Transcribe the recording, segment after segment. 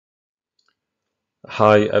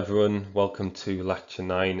Hi everyone, welcome to lecture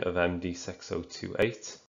 9 of MD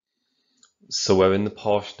 6028. So we're in the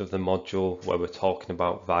portion of the module where we're talking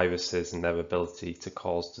about viruses and their ability to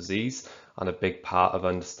cause disease, and a big part of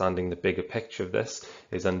understanding the bigger picture of this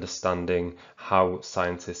is understanding how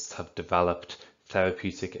scientists have developed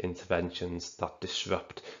therapeutic interventions that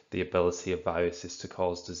disrupt the ability of viruses to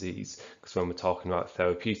cause disease. Because when we're talking about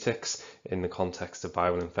therapeutics in the context of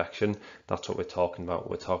viral infection, that's what we're talking about.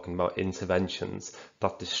 We're talking about interventions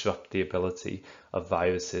that disrupt the ability of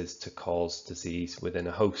viruses to cause disease within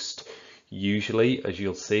a host. Usually, as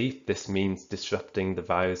you'll see, this means disrupting the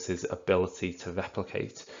virus's ability to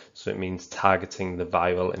replicate. So it means targeting the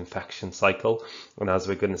viral infection cycle. And as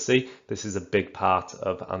we're going to see, this is a big part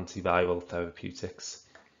of antiviral therapeutics.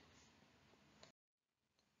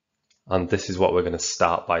 And this is what we're going to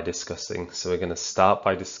start by discussing. So we're going to start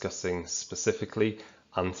by discussing specifically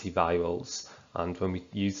antivirals. And when we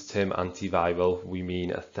use the term antiviral, we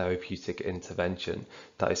mean a therapeutic intervention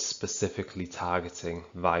that is specifically targeting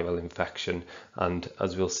viral infection. And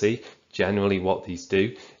as we'll see, generally what these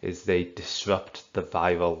do is they disrupt the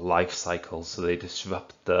viral life cycle. So they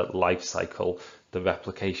disrupt the life cycle, the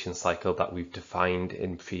replication cycle that we've defined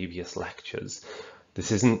in previous lectures.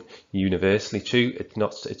 This isn't universally true.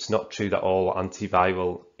 It's not true that all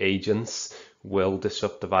antiviral agents will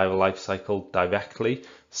disrupt the viral life cycle directly.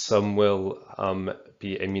 Some will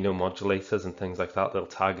be immunomodulators and things like that. They'll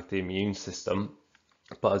target the immune system.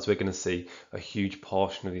 But as we're going to see, a huge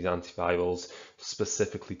portion of these antivirals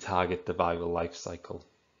specifically target the viral life cycle.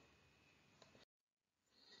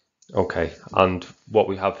 Okay, and what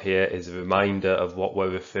we have here is a reminder of what we're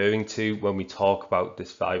referring to when we talk about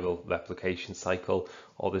this viral replication cycle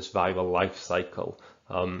or this viral life cycle.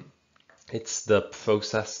 It's the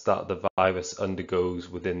process that the virus undergoes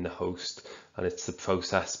within the host, and it's the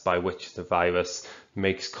process by which the virus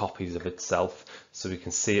makes copies of itself. So we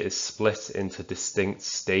can see it is split into distinct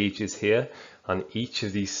stages here, and each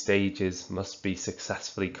of these stages must be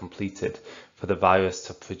successfully completed for the virus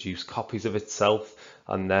to produce copies of itself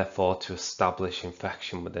and therefore to establish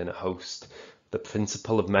infection within a host. The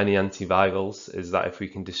principle of many antivirals is that if we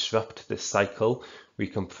can disrupt this cycle, we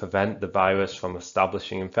can prevent the virus from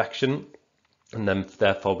establishing infection, and then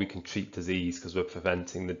therefore we can treat disease because we're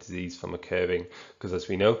preventing the disease from occurring, because as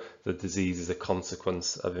we know, the disease is a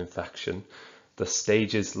consequence of infection. The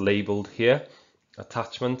stages labeled here: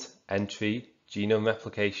 attachment, entry, genome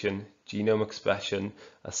replication, genome expression,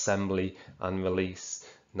 assembly, and release.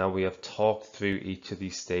 Now, we have talked through each of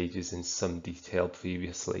these stages in some detail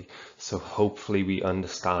previously, so hopefully we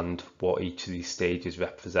understand what each of these stages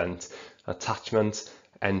represent. Attachment,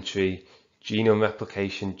 entry, genome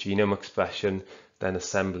replication, genome expression, then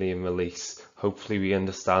assembly and release. Hopefully we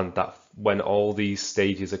understand that when all these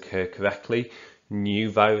stages occur correctly, new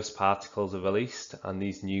virus particles are released, and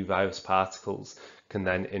these new virus particles can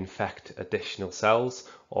then infect additional cells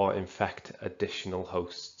or infect additional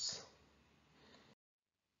hosts.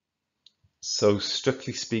 So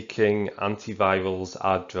strictly speaking, antivirals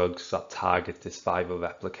are drugs that target this viral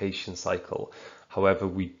replication cycle. However,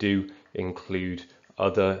 we do include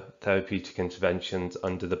other therapeutic interventions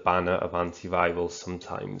under the banner of antivirals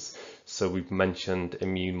sometimes. So we've mentioned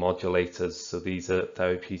immune modulators. So these are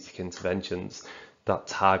therapeutic interventions that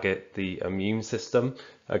target the immune system.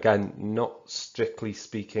 Again, not strictly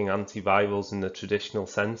speaking antivirals in the traditional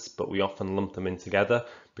sense, but we often lump them in together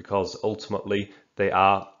because ultimately they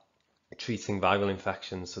are treating viral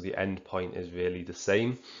infections, so the end point is really the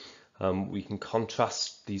same. We can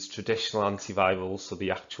contrast these traditional antivirals, so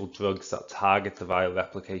the actual drugs that target the viral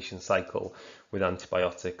replication cycle, with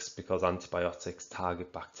antibiotics, because antibiotics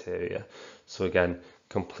target bacteria. So again,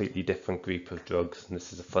 completely different group of drugs, and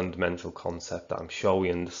this is a fundamental concept that I'm sure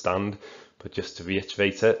we understand, but just to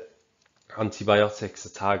reiterate it, antibiotics are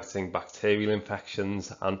targeting bacterial infections,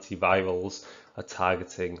 antivirals are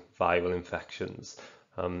targeting viral infections.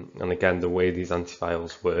 And again, the way these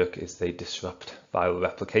antivirals work is they disrupt viral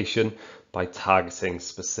replication by targeting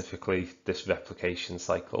specifically this replication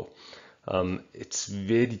cycle. It's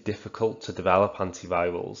really difficult to develop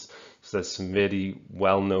antivirals. So there's some really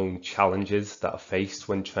well-known challenges that are faced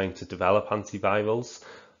when trying to develop antivirals.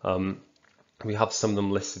 We have some of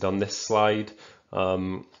them listed on this slide.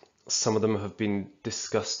 Some of them have been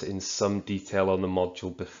discussed in some detail on the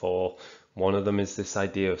module before. One of them is this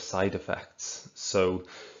idea of side effects. So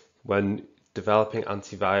when developing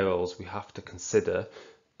antivirals, we have to consider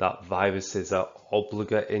that viruses are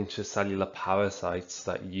obligate intracellular parasites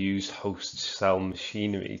that use host cell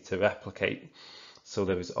machinery to replicate. So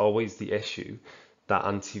there is always the issue that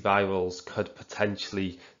antivirals could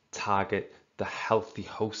potentially target the healthy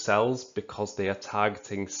host cells because they are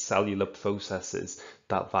targeting cellular processes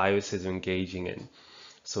that viruses are engaging in.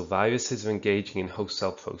 So viruses are engaging in host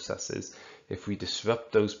cell processes. If we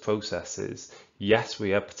disrupt those processes, yes,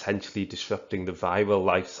 we are potentially disrupting the viral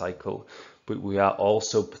life cycle, but we are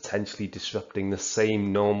also potentially disrupting the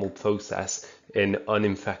same normal process in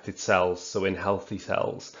uninfected cells, so in healthy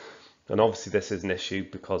cells. And obviously this is an issue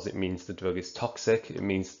because it means the drug is toxic, it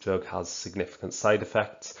means the drug has significant side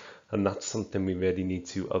effects, and that's something we really need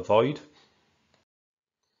to avoid.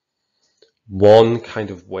 One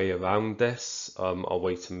kind of way around this, or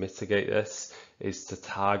way to mitigate this, is to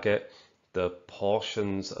target the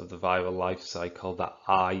portions of the viral life cycle that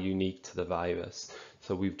are unique to the virus.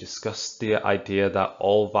 So we've discussed the idea that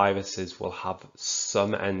all viruses will have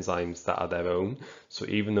some enzymes that are their own. So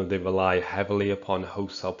even though they rely heavily upon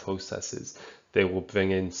host cell processes, they will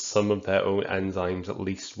bring in some of their own enzymes, at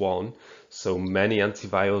least one. So many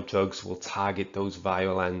antiviral drugs will target those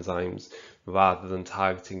viral enzymes rather than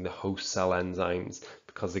targeting the host cell enzymes,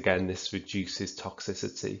 because again, this reduces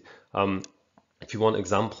toxicity. If you want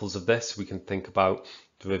examples of this, we can think about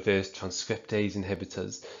the reverse transcriptase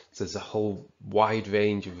inhibitors. So there's a whole wide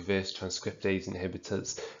range of reverse transcriptase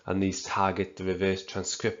inhibitors, and these target the reverse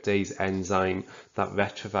transcriptase enzyme that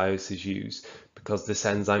retroviruses use, because this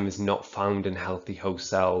enzyme is not found in healthy host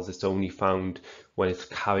cells. It's only found when it's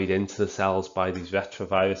carried into the cells by these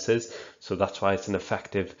retroviruses. So that's why it's an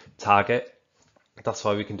effective target. That's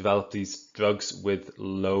why we can develop these drugs with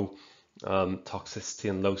low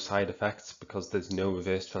toxicity and low side effects, because there's no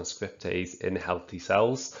reverse transcriptase in healthy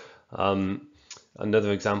cells.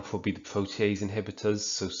 Another example would be the protease inhibitors.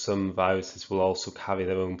 So some viruses will also carry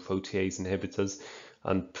their own protease inhibitors,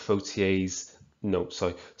 and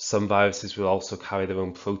some viruses will also carry their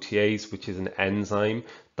own protease, which is an enzyme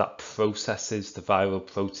that processes the viral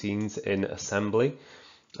proteins in assembly.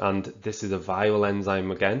 And this is a viral enzyme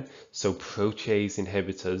again. So protease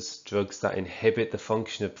inhibitors, drugs that inhibit the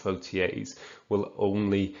function of protease, will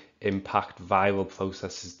only impact viral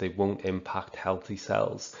processes. They won't impact healthy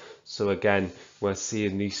cells. So again, we're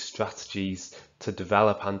seeing these strategies to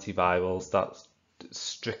develop antivirals that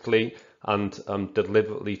strictly and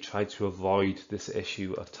deliberately try to avoid this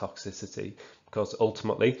issue of toxicity, because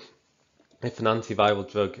ultimately, if an antiviral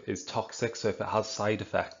drug is toxic, so if it has side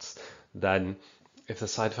effects, then if the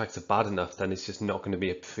side effects are bad enough, then it's just not going to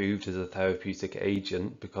be approved as a therapeutic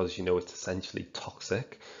agent, because it's essentially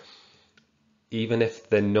toxic. Even if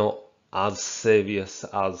they're not as serious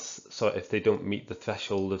as, so if they don't meet the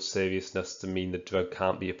threshold of seriousness to mean the drug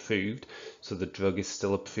can't be approved, so the drug is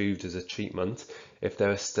still approved as a treatment, if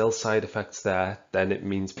there are still side effects there, then it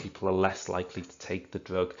means people are less likely to take the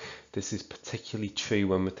drug. This is particularly true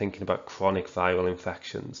when we're thinking about chronic viral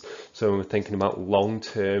infections. So when we're thinking about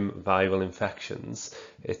long-term viral infections,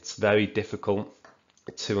 it's very difficult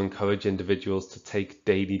to encourage individuals to take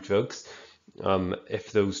daily drugs.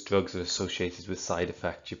 If those drugs are associated with side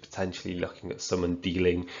effects, you're potentially looking at someone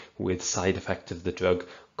dealing with side effect of the drug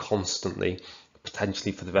constantly,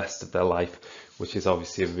 potentially for the rest of their life, which is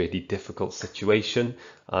obviously a really difficult situation,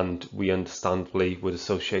 and we understandably would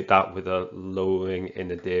associate that with a lowering in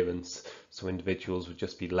adherence. So individuals would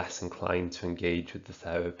just be less inclined to engage with the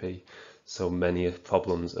therapy. So many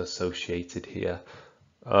problems associated here.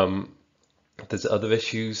 There's other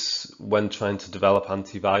issues when trying to develop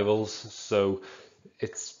antivirals. So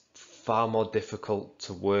it's far more difficult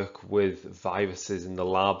to work with viruses in the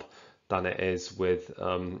lab than it is with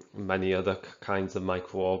many other kinds of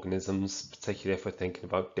microorganisms, particularly if we're thinking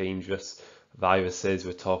about dangerous viruses.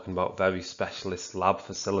 We're talking about very specialist lab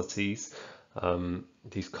facilities.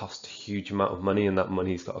 These cost a huge amount of money, and that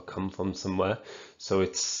money's got to come from somewhere. So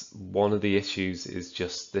it's one of the issues is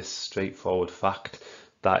just this straightforward fact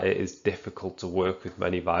that it is difficult to work with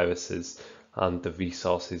many viruses, and the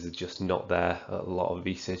resources are just not there at a lot of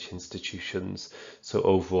research institutions. So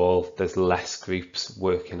overall, there's less groups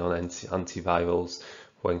working on antivirals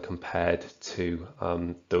when compared to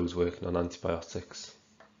those working on antibiotics.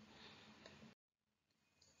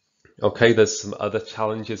 Okay, there's some other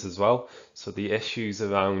challenges as well. So the issues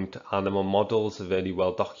around animal models are really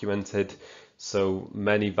well documented. So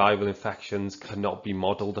many viral infections cannot be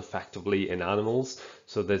modeled effectively in animals.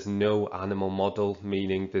 So there's no animal model,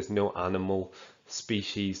 meaning there's no animal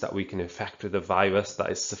species that we can infect with a virus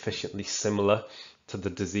that is sufficiently similar to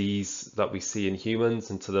the disease that we see in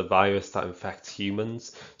humans and to the virus that infects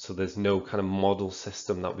humans. So there's no kind of model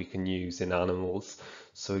system that we can use in animals.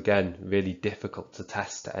 So again, really difficult to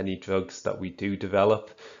test any drugs that we do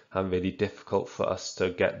develop, and really difficult for us to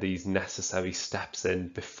get these necessary steps in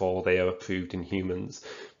before they are approved in humans,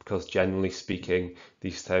 because generally speaking,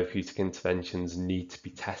 these therapeutic interventions need to be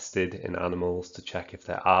tested in animals to check if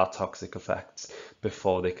there are toxic effects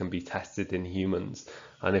before they can be tested in humans.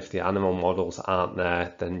 And if the animal models aren't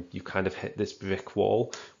there, then you kind of hit this brick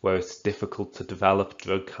wall where it's difficult to develop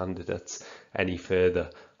drug candidates any further.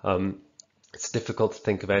 It's difficult to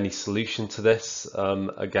think of any solution to this.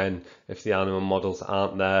 Again, if the animal models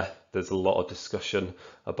aren't there, there's a lot of discussion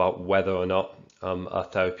about whether or not a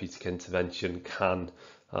therapeutic intervention can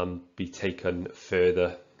be taken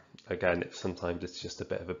further. Again, sometimes it's just a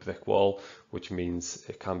bit of a brick wall, which means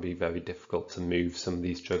it can be very difficult to move some of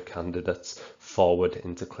these drug candidates forward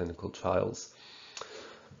into clinical trials.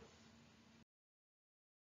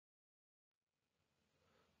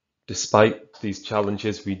 Despite these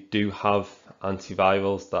challenges, we do have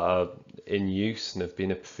antivirals that are in use and have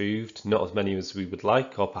been approved, not as many as we would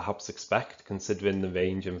like or perhaps expect, considering the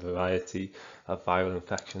range and variety of viral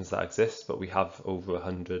infections that exist, but we have over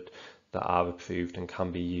 100 that are approved and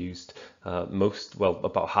can be used.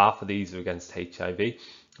 About half of these are against HIV,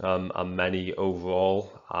 and many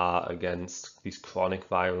overall are against these chronic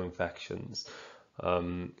viral infections.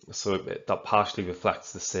 So that partially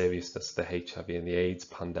reflects the seriousness of the HIV and the AIDS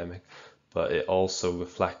pandemic, but it also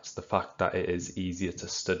reflects the fact that it is easier to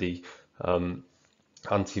study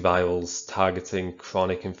antivirals targeting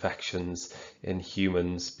chronic infections in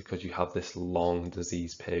humans because you have this long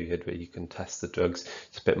disease period where you can test the drugs.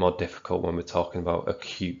 It's a bit more difficult when we're talking about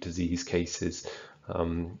acute disease cases,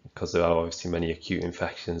 because there are obviously many acute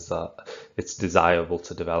infections that it's desirable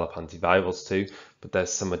to develop antivirals to, but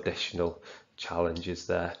there's some additional challenges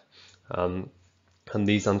there. And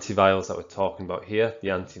these antivirals that we're talking about here, the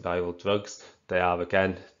antiviral drugs, they are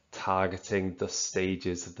again targeting the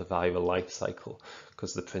stages of the viral life cycle,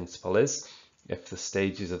 because the principle is if the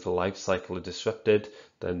stages of the life cycle are disrupted,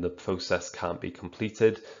 then the process can't be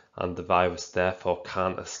completed and the virus therefore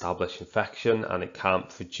can't establish infection and it can't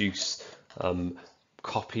produce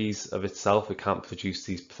copies of itself. It can't produce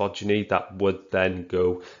these progeny that would then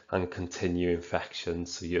go and continue infection.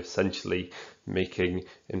 So you're essentially making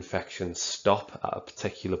infection stop at a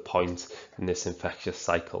particular point in this infectious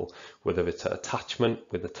cycle, whether it's an attachment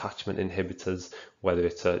with attachment inhibitors, whether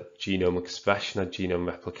it's a genome expression or genome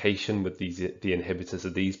replication with the inhibitors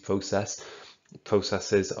of these processes,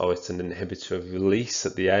 or it's an inhibitor of release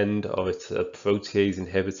at the end, or it's a protease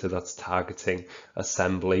inhibitor that's targeting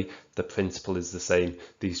assembly. The principle is the same.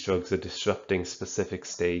 These drugs are disrupting specific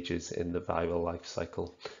stages in the viral life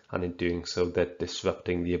cycle, and in doing so, they're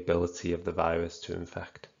disrupting the ability of the virus to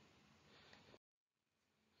infect.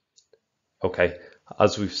 Okay,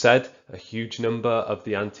 as we've said, a huge number of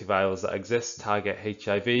the antivirals that exist target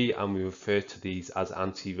HIV, and we refer to these as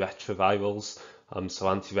antiretrovirals. So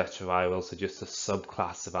antiretrovirals are just a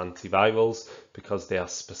subclass of antivirals because they are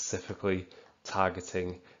specifically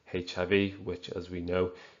targeting HIV, which, as we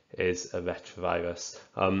know, is a retrovirus.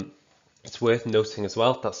 It's worth noting as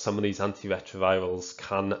well that some of these antiretrovirals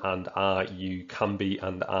can be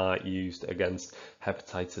and are used against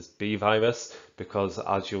hepatitis B virus, because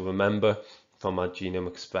as you'll remember from our genome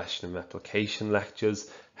expression and replication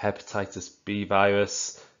lectures, hepatitis B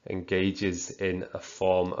virus engages in a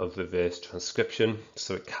form of reverse transcription,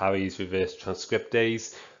 so it carries reverse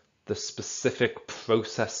transcriptase. The specific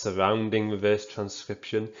process surrounding reverse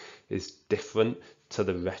transcription is different to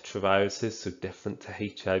the retroviruses, so different to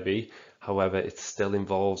HIV. However, it still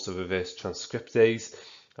involves the reverse transcriptase,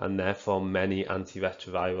 and therefore many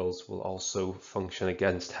antiretrovirals will also function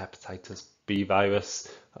against hepatitis B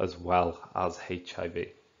virus as well as HIV.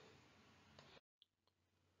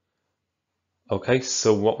 Okay,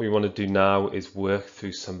 so what we want to do now is work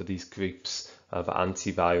through some of these groups of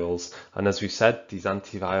antivirals. And as we said, these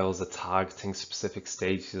antivirals are targeting specific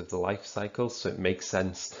stages of the life cycle, so it makes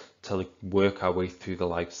sense to work our way through the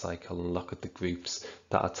life cycle and look at the groups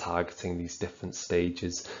that are targeting these different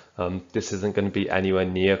stages. This isn't going to be anywhere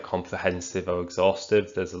near comprehensive or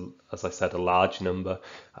exhaustive. There's, as I said, a large number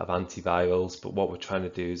of antivirals, but what we're trying to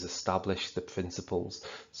do is establish the principles,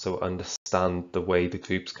 so understand the way the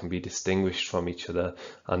groups can be distinguished from each other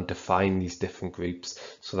and define these different groups,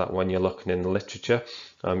 so that when you're looking in the literature,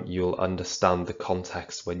 you'll understand the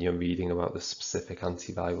context when you're reading about the specific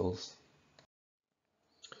antivirals.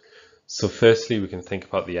 So firstly, we can think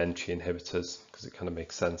about the entry inhibitors, because it kind of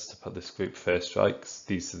makes sense to put this group first, right? Because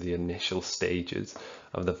these are the initial stages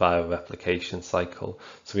of the viral replication cycle.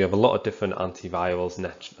 So we have a lot of different antivirals and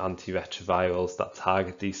antiretrovirals that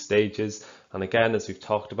target these stages. And again, as we've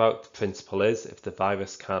talked about, the principle is if the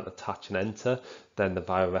virus can't attach and enter, then the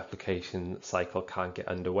viral replication cycle can't get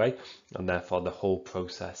underway, and therefore the whole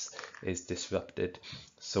process is disrupted.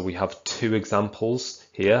 So we have two examples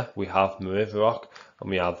here. We have Merivaroc and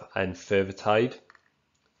we have enfervatide,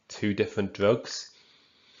 two different drugs.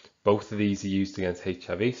 Both of these are used against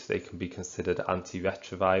HIV, so they can be considered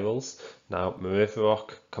antiretrovirals. Now,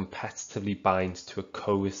 Merivaroc competitively binds to a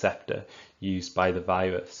co-receptor used by the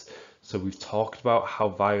virus. So we've talked about how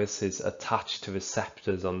viruses attach to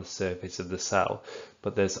receptors on the surface of the cell,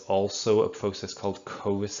 but there's also a process called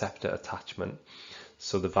co-receptor attachment.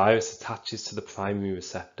 So the virus attaches to the primary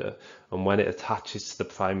receptor, and when it attaches to the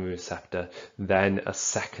primary receptor, then a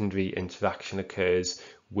secondary interaction occurs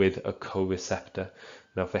with a co-receptor.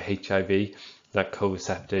 Now for HIV, that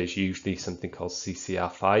co-receptor is usually something called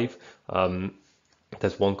CCR5.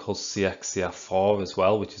 There's one called CXCR4 as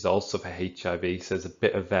well, which is also for HIV, so there's a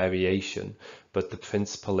bit of variation, but the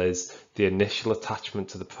principle is the initial attachment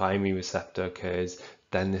to the primary receptor occurs,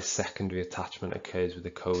 then the secondary attachment occurs with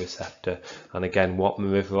the co-receptor. And again, what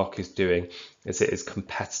Merivaroc is doing is it is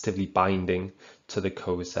competitively binding to the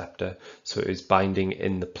co-receptor. So it is binding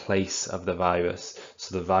in the place of the virus.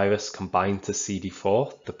 So the virus can bind to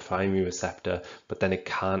CD4, the primary receptor, but then it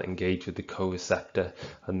can't engage with the co-receptor,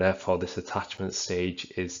 and therefore this attachment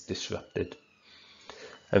stage is disrupted.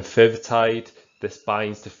 Enfervatide, this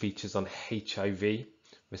binds to features on HIV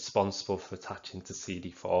responsible for attaching to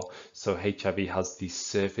CD4. So HIV has these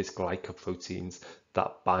surface glycoproteins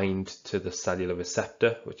that bind to the cellular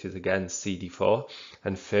receptor, which is again CD4,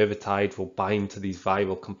 and enfervatide will bind to these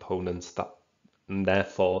viral components that and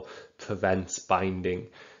therefore prevents binding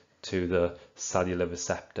to the cellular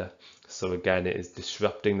receptor. So again, it is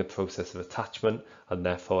disrupting the process of attachment, and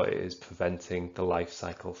therefore it is preventing the life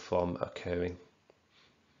cycle from occurring.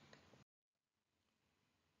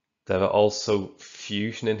 There are also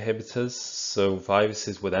fusion inhibitors, so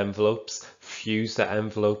viruses with envelopes fuse the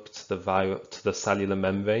envelope to the cellular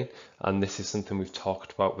membrane, and this is something we've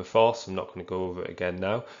talked about before, so I'm not going to go over it again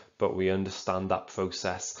now, but we understand that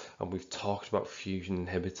process, and we've talked about fusion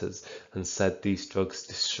inhibitors and said these drugs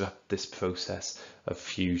disrupt this process of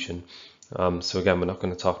fusion. So again, we're not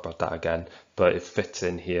going to talk about that again, but it fits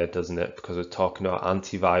in here, doesn't it? Because we're talking about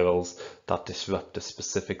antivirals that disrupt a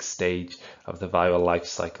specific stage of the viral life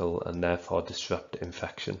cycle and therefore disrupt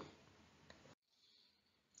infection.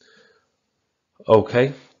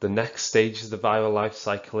 Okay, the next stage of the viral life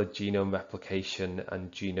cycle are genome replication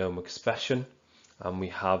and genome expression. And we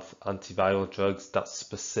have antiviral drugs that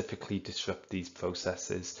specifically disrupt these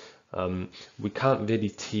processes. We can't really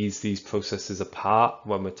tease these processes apart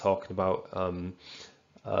when we're talking about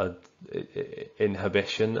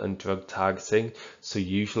inhibition and drug targeting. So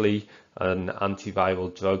usually an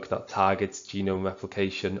antiviral drug that targets genome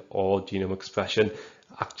replication or genome expression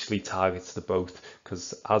actually targets the both,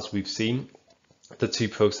 because as we've seen, the two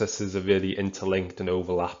processes are really interlinked and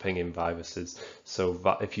overlapping in viruses.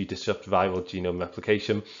 So if you disrupt viral genome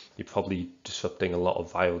replication, you're probably disrupting a lot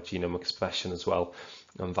of viral genome expression as well,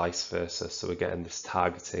 and vice versa. So again, this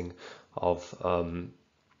targeting of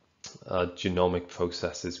genomic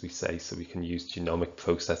processes, we say, so we can use genomic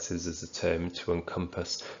processes as a term to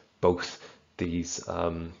encompass both these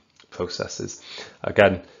processes.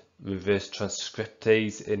 Again, reverse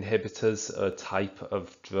transcriptase inhibitors are a type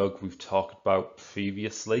of drug we've talked about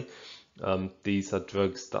previously. These are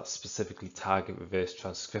drugs that specifically target reverse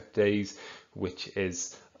transcriptase, which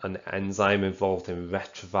is an enzyme involved in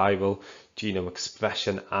retroviral genome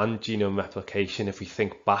expression and genome replication. If we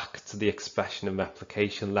think back to the expression and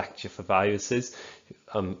replication lecture for viruses,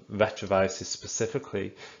 retroviruses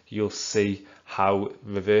specifically, you'll see how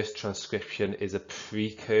reverse transcription is a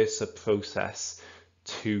precursor process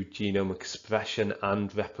to genome expression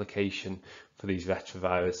and replication for these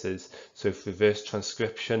retroviruses. So if reverse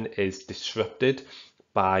transcription is disrupted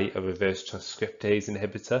by a reverse transcriptase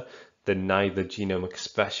inhibitor, then neither genome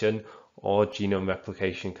expression or genome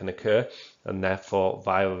replication can occur, and therefore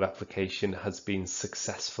viral replication has been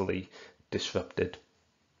successfully disrupted.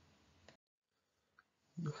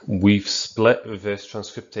 We've split reverse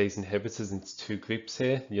transcriptase inhibitors into two groups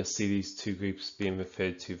here. You'll see these two groups being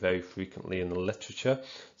referred to very frequently in the literature.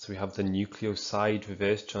 So we have the nucleoside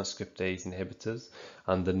reverse transcriptase inhibitors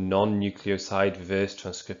and the non-nucleoside reverse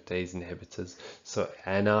transcriptase inhibitors. So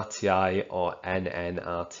NRTI or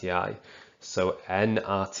NNRTI. So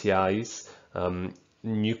NRTIs,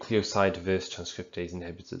 nucleoside reverse transcriptase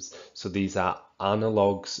inhibitors. So these are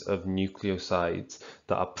analogues of nucleosides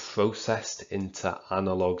that are processed into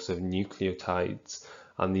analogues of nucleotides,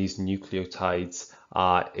 and these nucleotides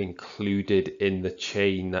are included in the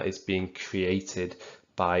chain that is being created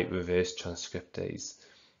by reverse transcriptase.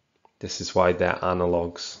 This is why they're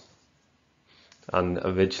analogues, and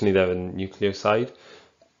originally they're a nucleoside,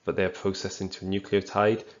 but they're processed into a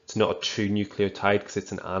nucleotide. It's not a true nucleotide because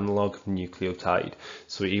it's an analog nucleotide.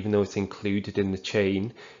 So even though it's included in the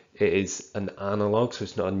chain, it is an analog, so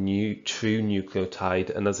it's not a true nucleotide.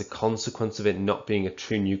 And as a consequence of it not being a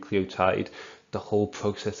true nucleotide, the whole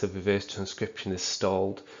process of reverse transcription is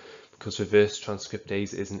stalled because reverse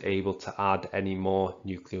transcriptase isn't able to add any more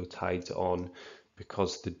nucleotides on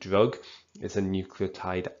because the drug is a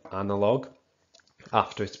nucleotide analog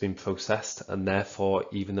after it's been processed, and therefore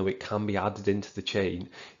even though it can be added into the chain,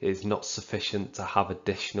 it is not sufficient to have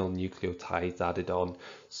additional nucleotides added on,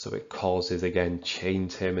 so it causes again chain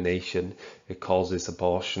termination. It causes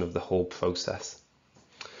abortion of the whole process.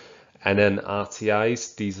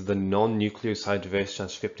 NNRTIs, these are the non-nucleoside reverse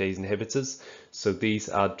transcriptase inhibitors. So these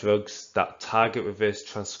are drugs that target reverse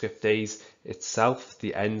transcriptase itself,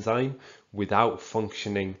 the enzyme, without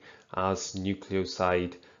functioning as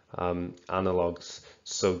nucleoside analogs.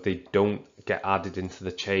 So they don't get added into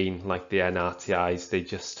the chain like the NRTIs, they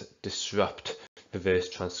just disrupt reverse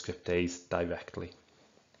transcriptase directly.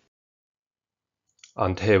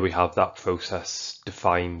 And here we have that process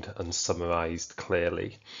defined and summarized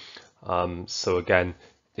clearly. So again,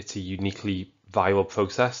 it's a uniquely viral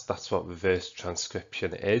process. That's what reverse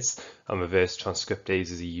transcription is. And reverse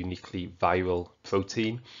transcriptase is a uniquely viral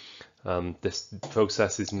protein. This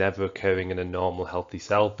process is never occurring in a normal healthy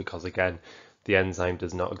cell because again, the enzyme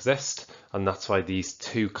does not exist. And that's why these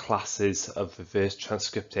two classes of reverse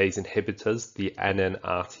transcriptase inhibitors, the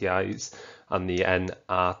NNRTIs and the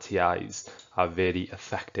NRTIs, are really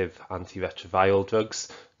effective antiretroviral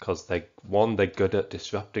drugs because they're good at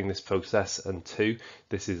disrupting this process, and two,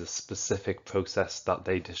 this is a specific process that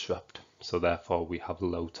they disrupt. So therefore we have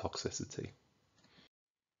low toxicity.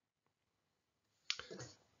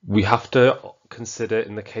 We have to consider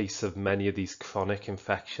in the case of many of these chronic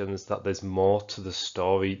infections that there's more to the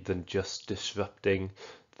story than just disrupting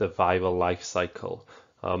the viral life cycle.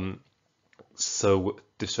 So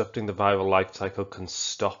disrupting the viral life cycle can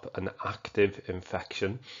stop an active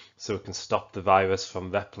infection. So it can stop the virus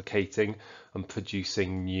from replicating and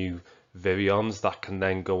producing new virions that can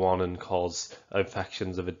then go on and cause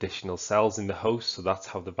infections of additional cells in the host. So that's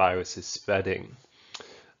how the virus is spreading.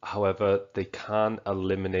 However, they can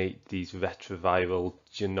eliminate these retroviral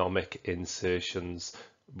genomic insertions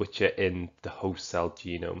which are in the host cell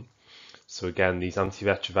genome. So again, these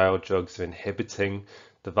antiretroviral drugs are inhibiting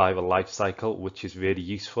the viral life cycle, which is really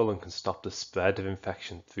useful and can stop the spread of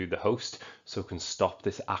infection through the host, so it can stop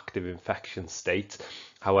this active infection state.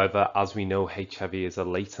 However, as we know, HIV is a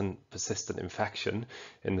latent persistent infection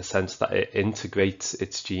in the sense that it integrates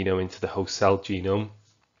its genome into the host cell genome.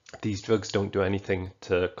 These drugs don't do anything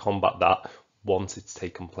to combat that once it's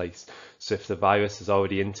taken place. So if the virus has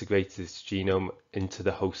already integrated its genome into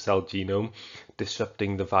the host cell genome,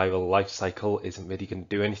 disrupting the viral life cycle isn't really going to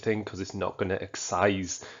do anything because it's not going to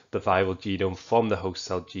excise the viral genome from the host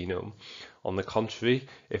cell genome. On the contrary,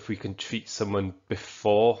 if we can treat someone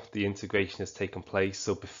before the integration has taken place,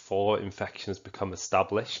 so before infections become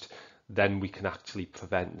established, then we can actually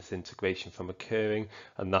prevent this integration from occurring,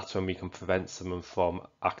 and that's when we can prevent someone from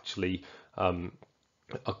actually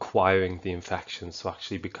acquiring the infection, so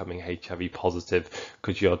actually becoming HIV positive,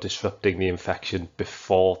 because you're disrupting the infection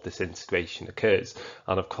before this integration occurs.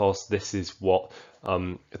 And of course, this is what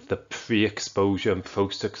the pre-exposure and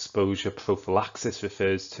post-exposure prophylaxis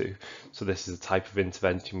refers to. So this is a type of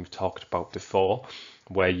intervention we've talked about before,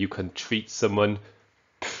 where you can treat someone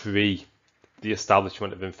pre the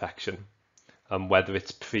establishment of infection. Whether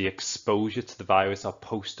it's pre-exposure to the virus or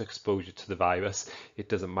post-exposure to the virus, it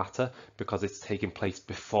doesn't matter because it's taking place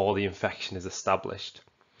before the infection is established.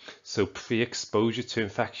 So pre-exposure to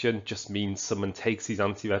infection just means someone takes these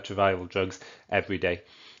antiretroviral drugs every day.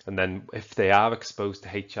 And then if they are exposed to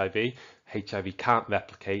HIV, HIV can't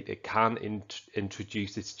replicate, it can't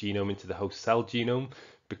introduce its genome into the host cell genome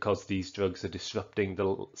because these drugs are disrupting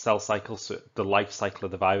the cell cycle, so the life cycle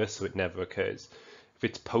of the virus, so it never occurs. If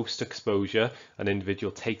it's post-exposure, an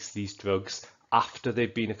individual takes these drugs after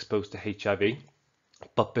they've been exposed to HIV,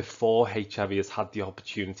 but before HIV has had the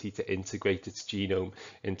opportunity to integrate its genome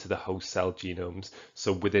into the host cell genomes.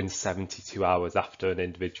 So within 72 hours after an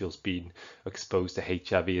individual's been exposed to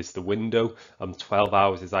HIV is the window. 12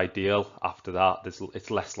 hours is ideal. After that, it's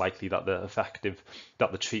less likely that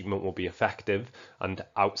the treatment will be effective. And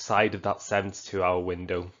outside of that 72-hour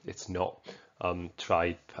window, it's not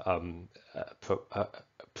tried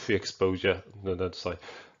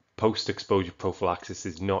post-exposure prophylaxis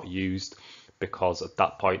is not used because at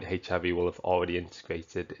that point HIV will have already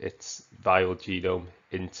integrated its viral genome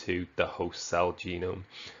into the host cell genome.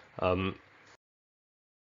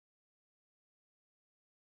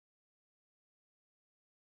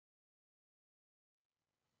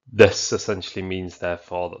 This essentially means,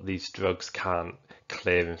 therefore, that these drugs can't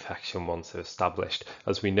clear infection once they're established.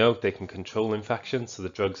 As we know, they can control infection, so the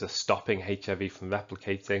drugs are stopping HIV from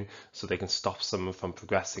replicating, so they can stop someone from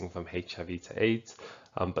progressing from HIV to AIDS,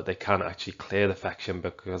 but they can't actually clear the infection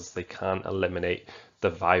because they can't eliminate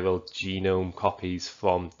the viral genome copies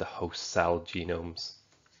from the host cell genomes.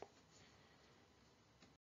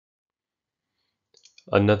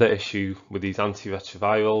 Another issue with these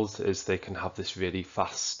antiretrovirals is they can have this really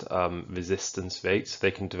fast resistance rate, so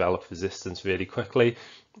they can develop resistance really quickly.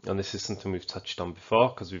 And this is something we've touched on before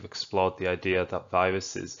because we've explored the idea that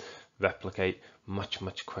viruses replicate much,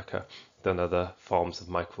 much quicker than other forms of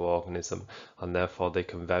microorganism, and therefore they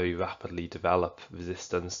can very rapidly develop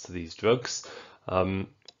resistance to these drugs.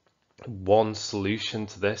 One solution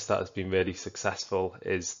to this that has been really successful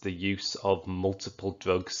is the use of multiple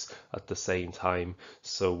drugs at the same time.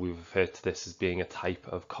 So we refer to this as being a type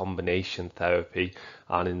of combination therapy,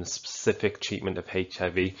 and in the specific treatment of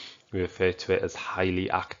HIV, we refer to it as highly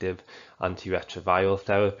active antiretroviral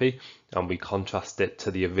therapy, and we contrast it to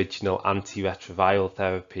the original antiretroviral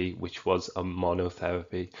therapy, which was a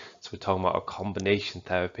monotherapy. So we're talking about a combination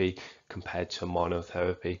therapy compared to a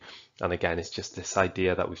monotherapy. And again, it's just this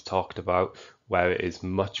idea that we've talked about, where it is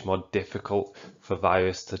much more difficult for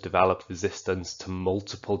virus to develop resistance to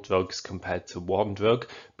multiple drugs compared to one drug,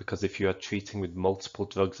 because if you are treating with multiple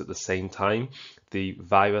drugs at the same time, the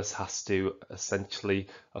virus has to essentially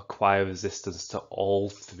acquire resistance to all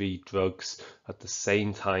three drugs at the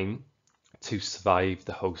same time to survive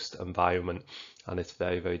the host environment. And it's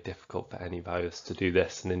very, very difficult for any virus to do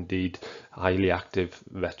this. And indeed, highly active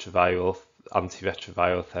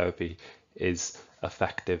antiretroviral therapy is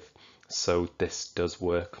effective. So this does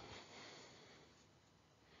work.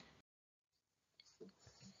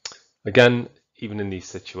 Again, even in these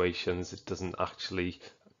situations, it doesn't actually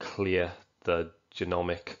clear the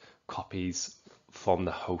genomic copies from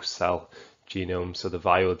the host cell genome. So the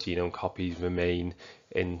viral genome copies remain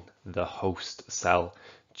in the host cell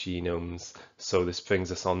genomes. So this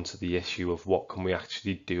brings us on to the issue of what can we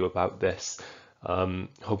actually do about this.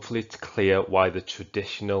 Hopefully it's clear why the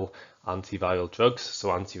traditional antiviral drugs, so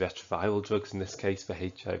antiretroviral drugs in this case for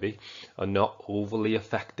HIV, are not overly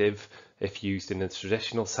effective if used in a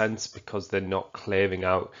traditional sense, because they're not clearing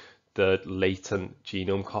out the latent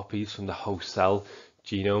genome copies from the host cell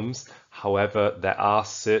genomes. However, there are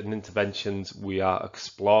certain interventions we are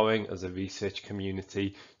exploring as a research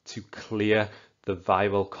community to clear the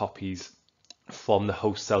viral copies from the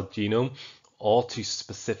host cell genome, or to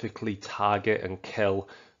specifically target and kill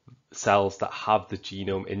cells that have the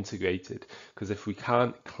genome integrated. Because if we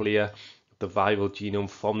can't clear the viral genome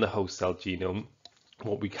from the host cell genome,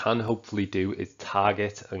 what we can hopefully do is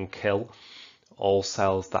target and kill all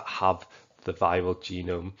cells that have the viral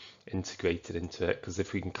genome integrated into it. Because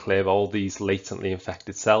if we can clear all these latently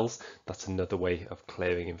infected cells, that's another way of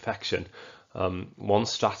clearing infection. One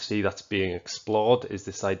strategy that's being explored is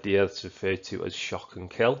this idea that's referred to as shock and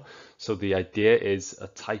kill. So the idea is a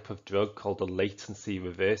type of drug called a latency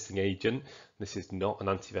reversing agent. This is not an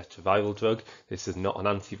antiretroviral drug. This is not an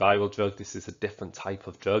antiviral drug. This is a different type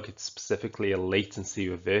of drug. It's specifically a latency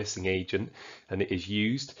reversing agent, and it is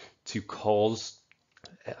used to cause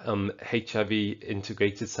HIV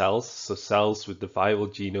integrated cells, so cells with the viral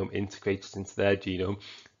genome integrated into their genome,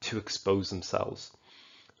 to expose themselves.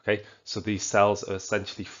 Okay, so these cells are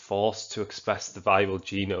essentially forced to express the viral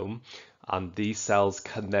genome, and these cells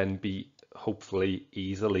can then be hopefully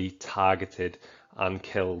easily targeted and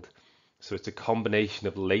killed. So it's a combination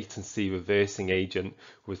of latency reversing agent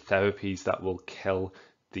with therapies that will kill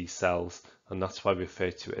these cells, and that's why we refer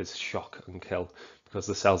to it as shock and kill, because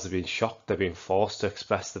the cells are being shocked, they're being forced to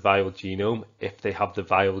express the viral genome if they have the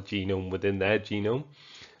viral genome within their genome,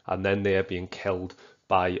 and then they are being killed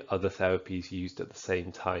by other therapies used at the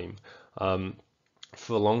same time. For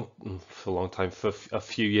a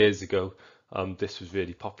few years ago, this was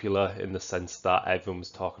really popular in the sense that everyone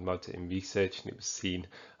was talking about it in research, and it was seen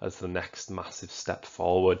as the next massive step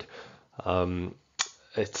forward.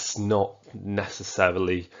 It's not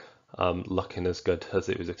necessarily looking as good as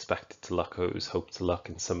it was expected to look, or it was hoped to look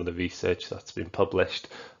in some of the research that's been published.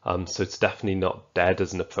 So it's definitely not dead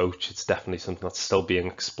as an approach. It's definitely something that's still being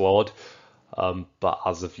explored. But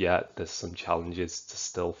as of yet, there's some challenges to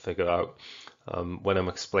still figure out. When I'm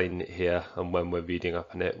explaining it here and when we're reading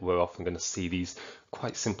up on it, we're often going to see these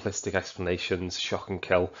quite simplistic explanations: shock and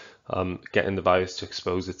kill, getting the virus to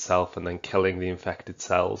expose itself and then killing the infected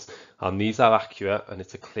cells. And these are accurate, and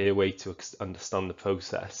it's a clear way to understand the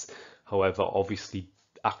process. However, obviously,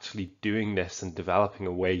 actually doing this and developing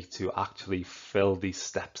a way to actually fill these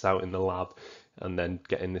steps out in the lab and then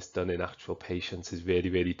getting this done in actual patients is really,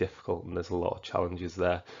 really difficult, and there's a lot of challenges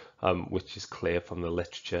there, which is clear from the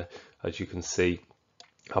literature. As you can see,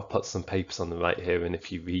 I've put some papers on the right here, and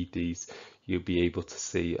if you read these, you'll be able to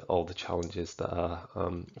see all the challenges that are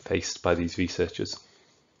faced by these researchers.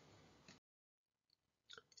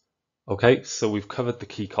 Okay, so we've covered the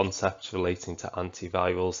key concepts relating to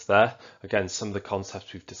antivirals there. Again, some of the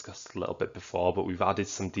concepts we've discussed a little bit before, but we've added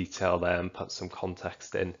some detail there and put some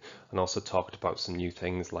context in, and also talked about some new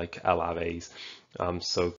things like LRAs.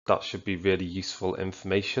 So that should be really useful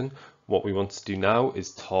information. What we want to do now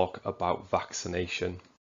is talk about vaccination.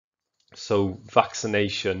 So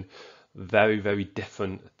vaccination, very, very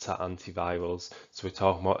different to antivirals. So we're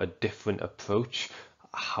talking about a different approach.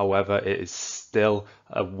 However, it is still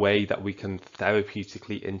a way that we can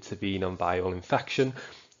therapeutically intervene on viral infection.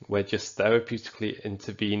 We're just therapeutically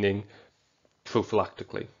intervening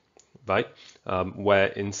prophylactically, right? We're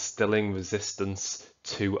instilling resistance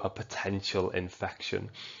to a potential infection.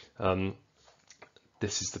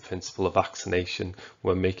 This is the principle of vaccination.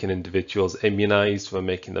 We're making individuals immunized, we're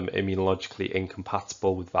making them immunologically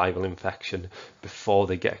incompatible with viral infection before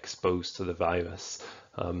they get exposed to the virus.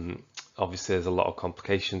 Obviously, there's a lot of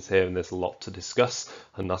complications here and there's a lot to discuss,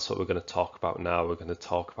 and that's what we're going to talk about now. We're going to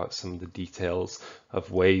talk about some of the details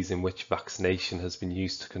of ways in which vaccination has been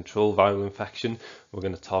used to control viral infection. We're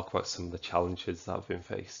going to talk about some of the challenges that have been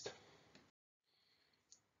faced.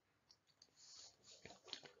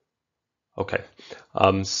 Okay,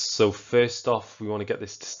 so first off, we want to get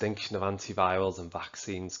this distinction of antivirals and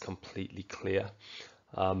vaccines completely clear.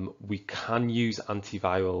 We can use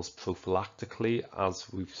antivirals prophylactically,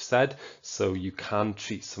 as we've said, so you can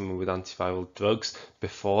treat someone with antiviral drugs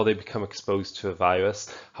before they become exposed to a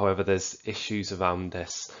virus. However, there's issues around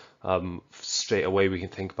this. Straight away, we can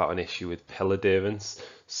think about an issue with pill adherence.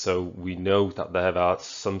 So we know that there are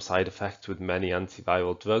some side effects with many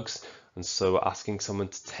antiviral drugs. And so asking someone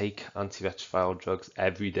to take antiretroviral drugs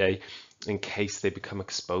every day in case they become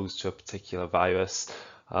exposed to a particular virus,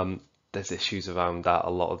 there's issues around that. A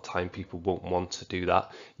lot of time people won't want to do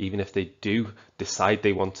that. Even if they do decide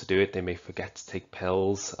they want to do it, they may forget to take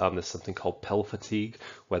pills. There's something called pill fatigue,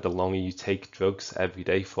 where the longer you take drugs every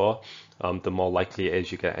day for, the more likely it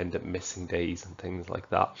is you're going to end up missing days and things like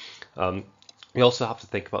that. We also have to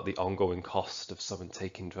think about the ongoing cost of someone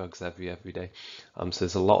taking drugs every day. So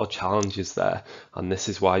there's a lot of challenges there, and this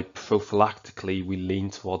is why prophylactically we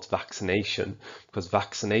lean towards vaccination, because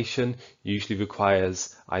vaccination usually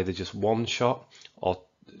requires either just one shot or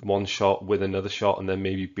one shot with another shot, and then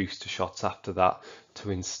maybe booster shots after that to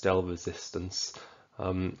instill resistance.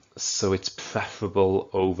 So it's preferable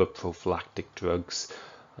over prophylactic drugs.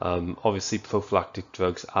 Obviously, prophylactic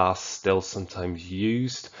drugs are still sometimes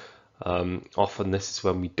used. Often this is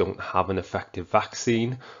when we don't have an effective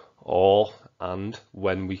vaccine, and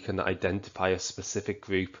when we can identify a specific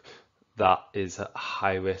group that is at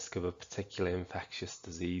high risk of a particular infectious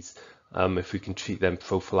disease. If we can treat them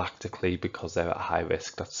prophylactically because they're at high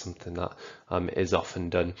risk, that's something that is often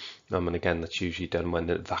done. And again, that's usually done when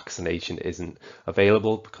the vaccination isn't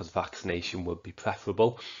available, because vaccination would be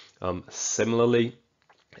preferable. Similarly,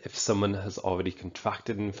 if someone has already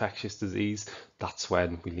contracted an infectious disease, that's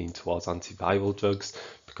when we lean towards antiviral drugs,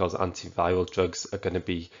 because antiviral drugs are going to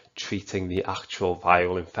be treating the actual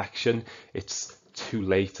viral infection. It's too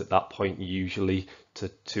late at that point usually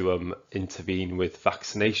to intervene with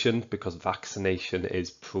vaccination, because vaccination is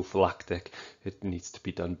prophylactic. It needs to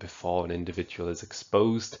be done before an individual is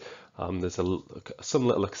exposed. There's some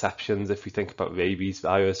little exceptions. If we think about rabies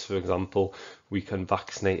virus, for example, we can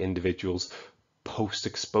vaccinate individuals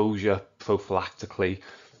post-exposure prophylactically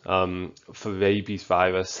for rabies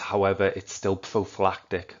virus. However, it's still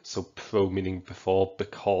prophylactic, so pro meaning before,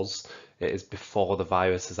 because it is before the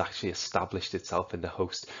virus has actually established itself in the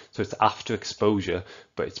host. So it's after exposure,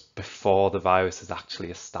 but it's before the virus has actually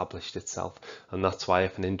established itself. And that's why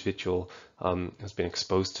if an individual has been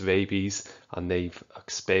exposed to rabies and they've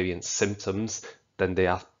experienced symptoms, then they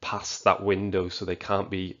are past that window, so they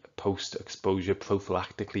can't be post-exposure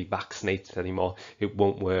prophylactically vaccinated anymore. It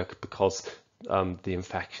won't work because the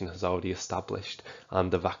infection has already established,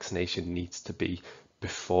 and the vaccination needs to be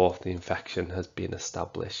before the infection has been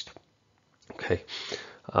established. Okay,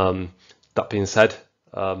 that being said,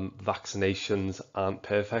 vaccinations aren't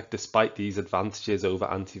perfect. Despite these advantages over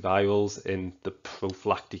antivirals in the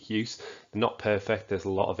prophylactic use, they're not perfect. There's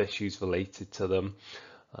a lot of issues related to them.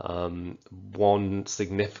 One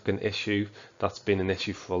significant issue that's been an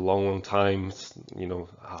issue for a long time,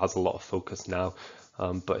 has a lot of focus now,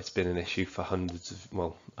 but it's been an issue for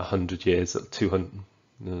 100 years, 200,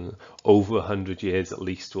 over 100 years at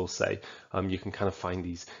least, we'll say. You can kind of find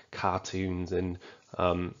these cartoons in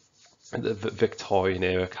the Victorian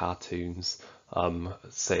era cartoons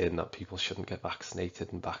saying that people shouldn't get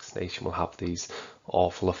vaccinated and vaccination will have these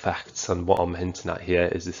awful effects. And what I'm hinting at here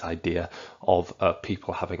is this idea of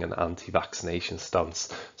people having an anti-vaccination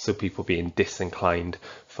stance, so people being disinclined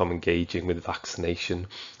from engaging with vaccination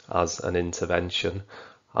as an intervention.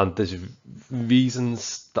 And there's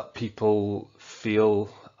reasons that people feel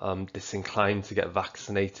disinclined to get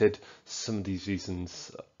vaccinated. Some of these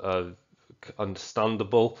reasons are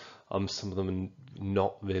understandable, some of them are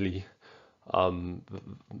not really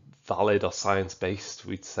valid or science-based,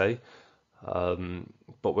 we'd say.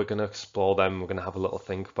 But we're going to explore them, we're going to have a little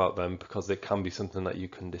think about them, because it can be something that you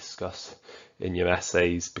can discuss in your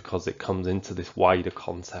essays, because it comes into this wider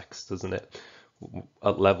context, doesn't it?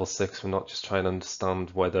 At level 6, we're not just trying to understand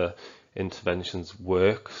whether interventions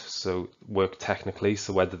work technically,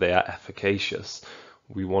 so whether they are efficacious.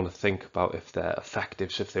 We want to think about if they're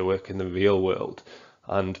effective, so if they work in the real world.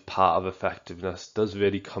 And part of effectiveness does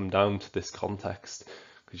really come down to this context,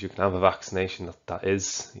 because you can have a vaccination that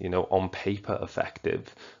is, on paper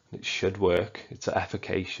effective. It should work, it's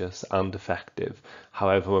efficacious and effective.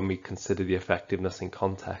 However, when we consider the effectiveness in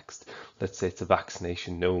context, let's say it's a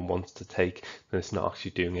vaccination no one wants to take, then it's not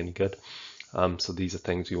actually doing any good. So these are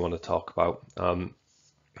things we want to talk about.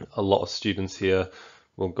 A lot of students here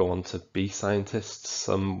will go on to be scientists,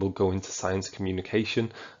 some will go into science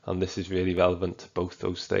communication, and this is really relevant to both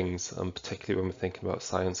those things, and particularly when we're thinking about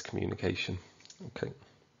science communication. Okay.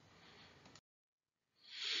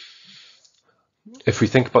 If we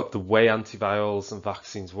think about the way antivirals and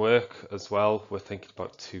vaccines work as well, we're thinking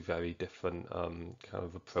about two very different kind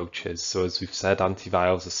of approaches. So as we've said,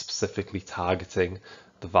 antivirals are specifically targeting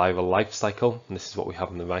the viral life cycle, and this is what we have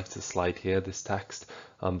on the right of the slide here, this text.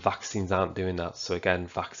 Vaccines aren't doing that. So again,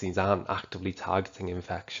 vaccines aren't actively targeting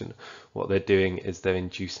infection. What they're doing is they're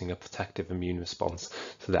inducing a protective immune response.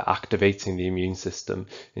 So they're activating the immune system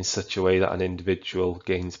in such a way that an individual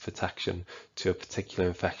gains protection to a particular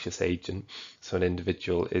infectious agent. So an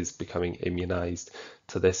individual is becoming immunized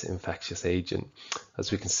to this infectious agent.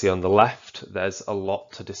 As we can see on the left, there's a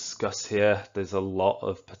lot to discuss here. There's a lot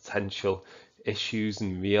of potential issues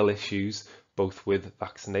and real issues, both with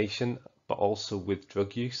vaccination but also with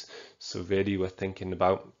drug use. So really we're thinking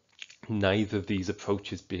about neither of these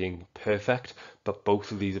approaches being perfect, but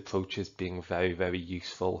both of these approaches being very, very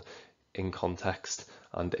useful in context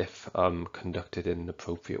and if conducted in an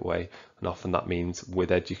appropriate way. And often that means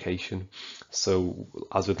with education. So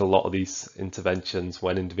as with a lot of these interventions,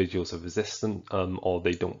 when individuals are resistant or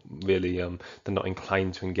they don't really, they're not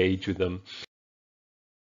inclined to engage with them,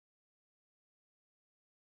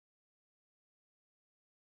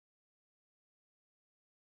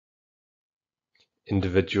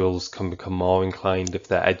 individuals can become more inclined if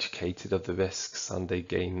they're educated of the risks and they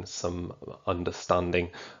gain some understanding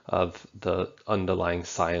of the underlying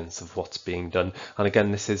science of what's being done. And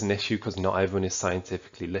again, this is an issue because not everyone is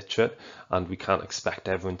scientifically literate, and we can't expect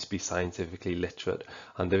everyone to be scientifically literate.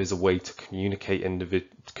 And there is a way to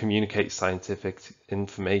communicate scientific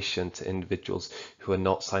information to individuals who are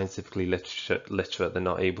not scientifically literate. They're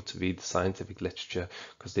not able to read the scientific literature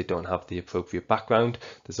because they don't have the appropriate background.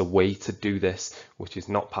 There's a way to do this which is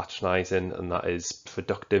not patronizing, and that is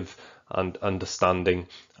productive and understanding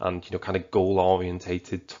and kind of goal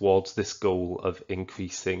orientated towards this goal of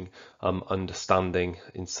increasing understanding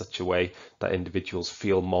in such a way that individuals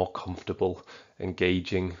feel more comfortable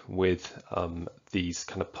engaging with these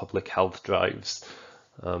kind of public health drives.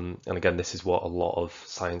 And again, this is what a lot of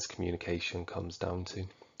science communication comes down to.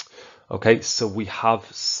 Okay, so we have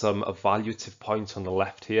some evaluative points on the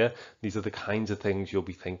left here. These are the kinds of things you'll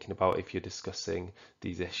be thinking about if you're discussing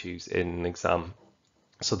these issues in an exam.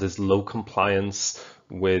 So there's low compliance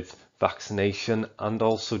with vaccination and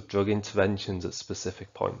also drug interventions at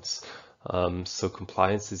specific points. So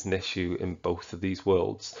compliance is an issue in both of these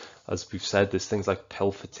worlds. As we've said, there's things like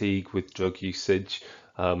pill fatigue with drug usage.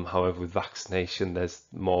 However, with vaccination, there's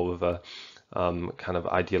more of a kind of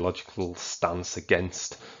ideological stance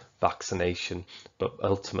against vaccination, but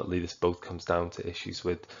ultimately this both comes down to issues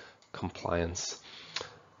with compliance.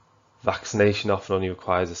 Vaccination often only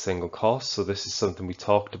requires a single course, so this is something we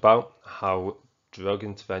talked about, how drug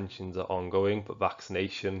interventions are ongoing, but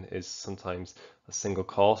vaccination is sometimes a single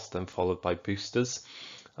course then followed by boosters.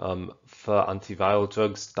 For antiviral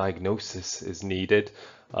drugs, diagnosis is needed.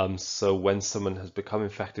 So when someone has become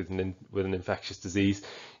infected with an infectious disease,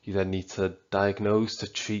 you then need to diagnose, to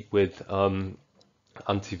treat with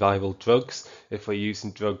antiviral drugs. If we're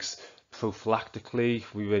using drugs Prophylactically,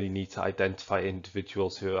 we really need to identify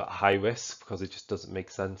individuals who are at high risk, because it just doesn't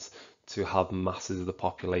make sense to have masses of the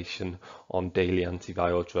population on daily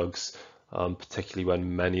antiviral drugs, particularly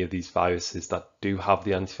when many of these viruses that do have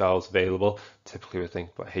the antivirals available, typically we think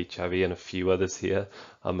about HIV and a few others here,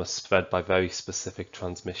 are spread by very specific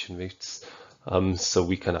transmission routes. So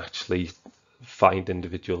we can actually find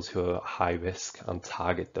individuals who are at high risk and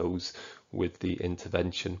target those with the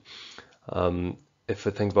intervention. If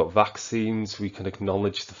we think about vaccines, we can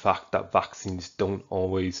acknowledge the fact that vaccines don't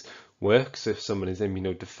always work. So if someone is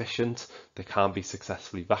immunodeficient, they can't be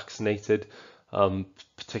successfully vaccinated,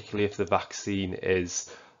 particularly if the vaccine is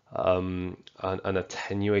an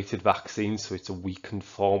attenuated vaccine, so it's a weakened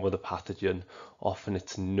form of the pathogen. Often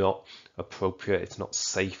it's not appropriate, it's not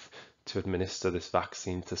safe to administer this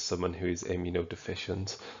vaccine to someone who is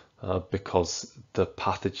immunodeficient, because the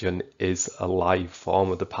pathogen is a live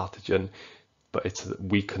form of the pathogen, but it's a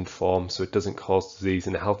weakened form, so it doesn't cause disease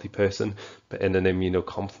in a healthy person, but in an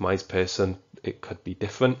immunocompromised person, it could be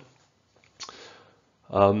different.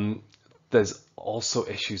 There's also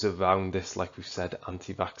issues around this, like we've said,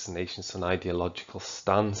 anti-vaccination, so an ideological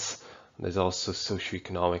stance. And there's also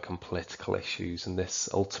socioeconomic and political issues, and this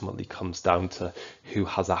ultimately comes down to who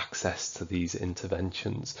has access to these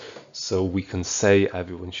interventions. So we can say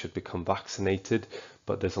everyone should become vaccinated,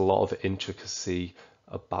 but there's a lot of intricacy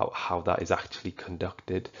about how that is actually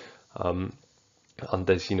conducted, and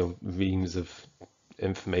there's reams of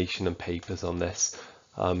information and papers on this.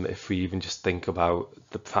 If we even just think about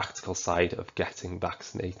the practical side of getting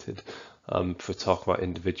vaccinated, if we're talking about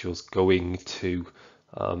individuals going to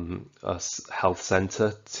a health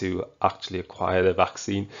centre to actually acquire the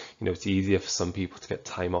vaccine, it's easier for some people to get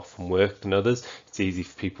time off from work than others. It's easy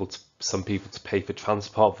for some people to pay for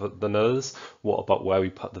transport than others. What about where we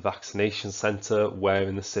put the vaccination centre, where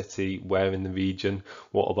in the city, where in the region?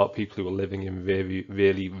 What about people who are living in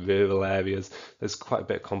really rural areas? There's quite a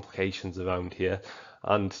bit of complications around here,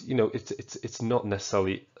 and it's not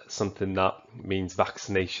necessarily something that means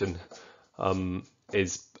vaccination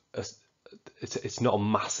is it's not a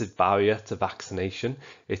massive barrier to vaccination.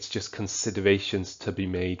 It's just considerations to be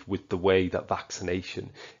made with the way that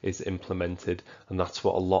vaccination is implemented, and that's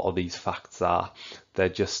what a lot of these facts are. They're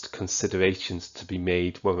just considerations to be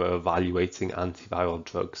made when we're evaluating antiviral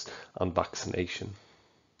drugs and vaccination.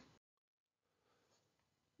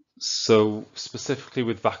 So specifically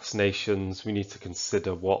with vaccinations, we need to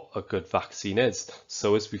consider what a good vaccine is.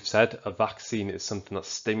 So as we've said, a vaccine is something that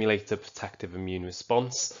stimulates a protective immune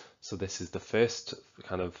response. So this is the first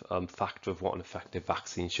kind of factor of what an effective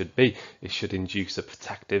vaccine should be. It should induce a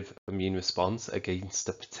protective immune response against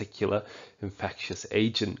a particular infectious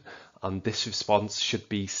agent. And this response should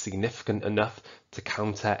be significant enough to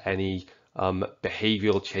counter any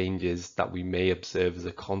behavioral changes that we may observe as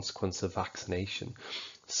a consequence of vaccination.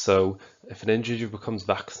 So if an individual becomes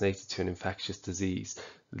vaccinated to an infectious disease,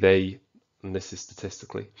 and this is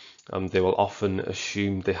statistically, they will often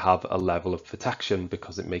assume they have a level of protection,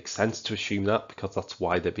 because it makes sense to assume that, because that's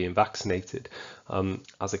why they're being vaccinated.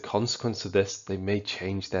 As a consequence of this, they may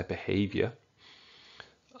change their behavior,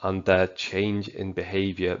 and their change in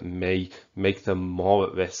behavior may make them more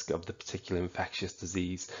at risk of the particular infectious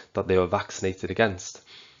disease that they were vaccinated against.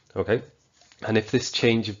 Okay. And if this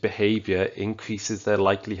change of behavior increases their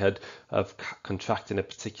likelihood of contracting a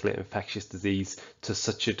particular infectious disease to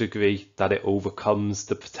such a degree that it overcomes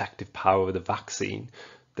the protective power of the vaccine,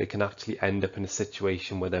 they can actually end up in a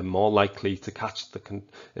situation where they're more likely to catch the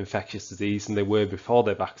infectious disease than they were before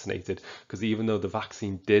they're vaccinated, because even though the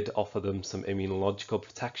vaccine did offer them some immunological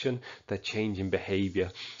protection, their change in behavior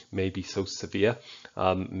may be so severe,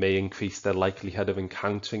 may increase their likelihood of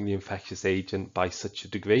encountering the infectious agent by such a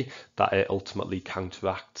degree that it ultimately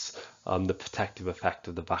counteracts the protective effect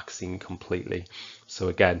of the vaccine completely. So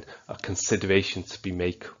again, a consideration to be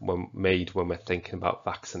made when we're thinking about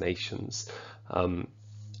vaccinations.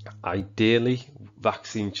 Ideally,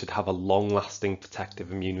 vaccines should have a long-lasting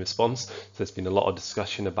protective immune response. So there's been a lot of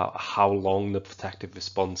discussion about how long the protective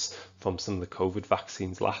response from some of the COVID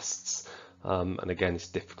vaccines lasts. And again, it's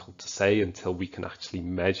difficult to say until we can actually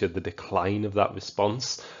measure the decline of that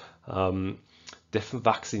response. Different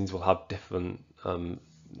vaccines will have different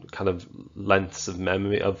kind of lengths of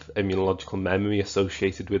memory, of immunological memory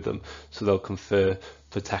associated with them, so they'll confer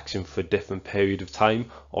protection for a different period of time.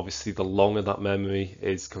 Obviously, the longer that memory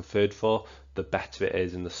is conferred for, the better it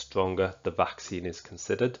is and the stronger the vaccine is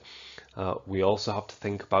considered. We also have to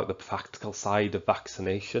think about the practical side of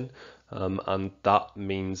vaccination. and that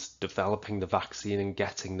means developing the vaccine and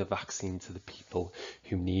getting the vaccine to the people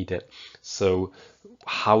who need it. So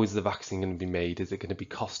how is the vaccine going to be made? Is it going to be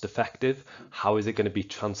cost effective? How is it going to be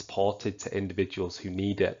transported to individuals who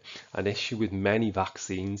need it? An issue with many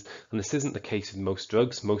vaccines, and this isn't the case with most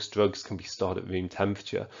drugs can be stored at room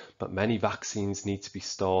temperature, but many vaccines need to be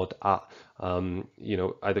stored at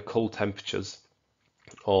either cold temperatures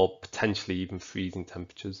or potentially even freezing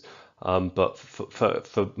temperatures. But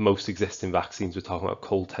for most existing vaccines, we're talking about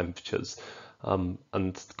cold temperatures.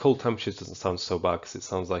 And cold temperatures doesn't sound so bad because it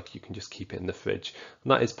sounds like you can just keep it in the fridge.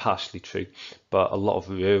 And that is partially true, but a lot of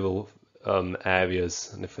rural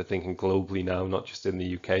areas, and if we're thinking globally now, not just in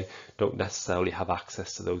the UK, don't necessarily have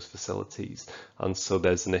access to those facilities. And so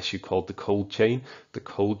there's an issue called the cold chain. The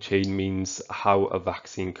cold chain means how a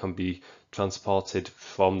vaccine can be transported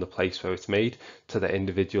from the place where it's made to the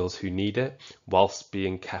individuals who need it, whilst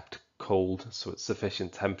being kept cold, so at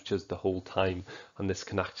sufficient temperatures the whole time, and this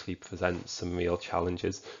can actually present some real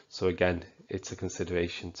challenges. So again, it's a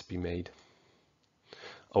consideration to be made.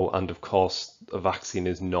 Oh, and of course, a vaccine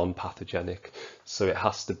is non-pathogenic, so it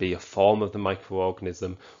has to be a form of the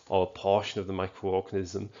microorganism or a portion of the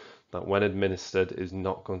microorganism that, when administered, is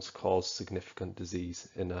not going to cause significant disease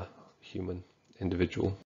in a human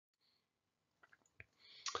individual.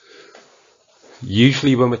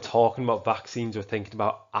 Usually when we're talking about vaccines, we're thinking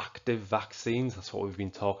about active vaccines. That's what we've been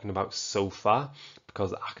talking about so far,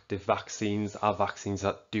 because active vaccines are vaccines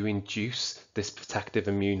that do induce this protective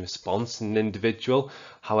immune response in an individual.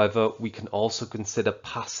 However, we can also consider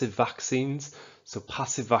passive vaccines. So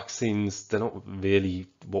passive vaccines, they're not really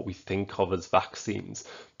what we think of as vaccines,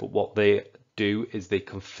 but what they do is they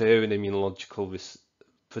confer an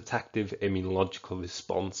protective immunological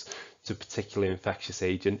response to a particular infectious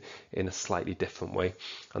agent in a slightly different way.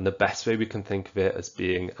 And the best way we can think of it as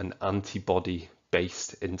being an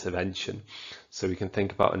antibody-based intervention. So we can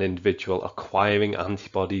think about an individual acquiring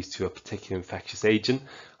antibodies to a particular infectious agent,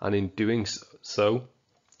 and in doing so,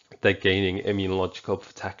 they're gaining immunological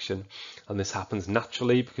protection. And this happens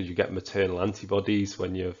naturally because you get maternal antibodies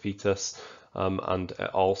when you're a fetus, and it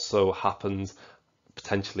also happens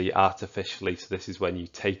potentially artificially. So this is when you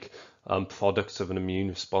take products of an immune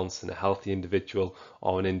response in a healthy individual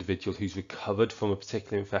or an individual who's recovered from a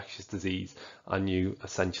particular infectious disease, and you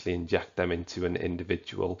essentially inject them into an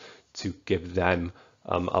individual to give them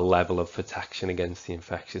a level of protection against the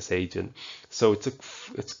infectious agent. So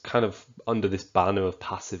it's kind of under this banner of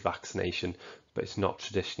passive vaccination, but it's not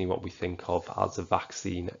traditionally what we think of as a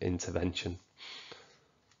vaccine intervention.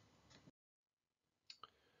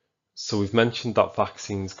 So we've mentioned that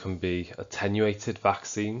vaccines can be attenuated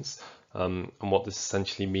vaccines, and what this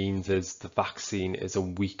essentially means is the vaccine is a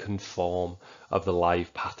weakened form of the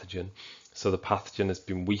live pathogen. So the pathogen has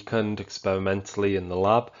been weakened experimentally in the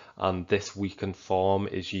lab, and this weakened form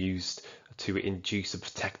is used to induce a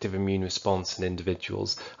protective immune response in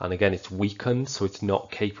individuals. And again, it's weakened, so it's not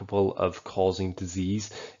capable of causing disease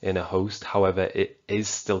in a host. However, it is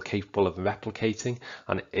still capable of replicating,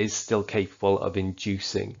 and it is still capable of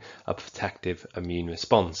inducing a protective immune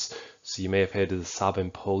response. So you may have heard of the Sabin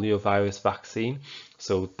poliovirus vaccine.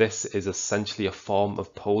 So this is essentially a form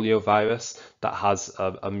of poliovirus that has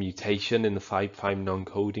a mutation in the 5'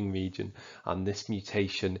 non-coding region, and this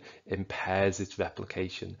mutation impairs its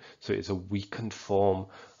replication. So it's a weakened form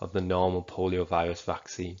of the normal poliovirus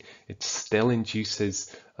vaccine. It still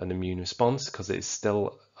induces an immune response because it is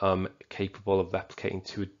still capable of replicating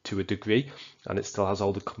to a degree, and it still has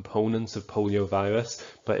all the components of poliovirus,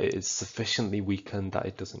 but it is sufficiently weakened that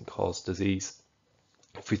it doesn't cause disease.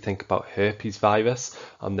 If we think about herpes virus,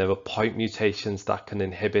 there are point mutations that can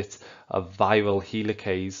inhibit a viral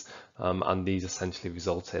helicase, and these essentially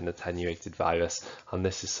result in attenuated virus, and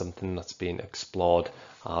this is something that's being explored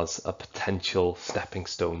as a potential stepping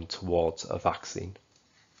stone towards a vaccine.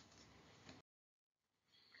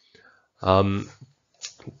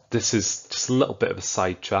 This is just a little bit of a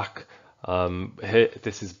sidetrack.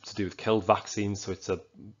 This is to do with killed vaccines, so it's a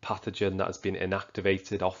pathogen that has been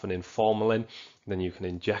inactivated, often in formalin. Then you can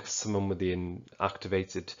inject someone with the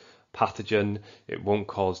inactivated pathogen. It won't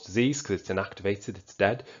cause disease because it's inactivated, it's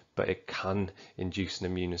dead, but it can induce an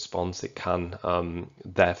immune response. It can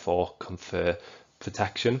therefore confer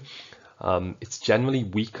protection. It's generally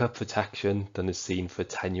weaker protection than is seen for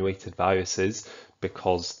attenuated viruses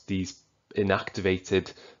because these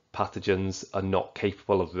inactivated pathogens are not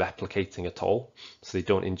capable of replicating at all, so they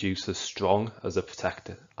don't induce as strong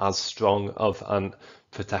of an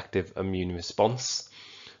protective immune response,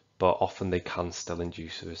 but often they can still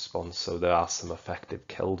induce a response. So there are some effective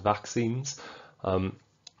killed vaccines. I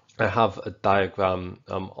have a diagram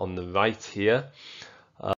on the right here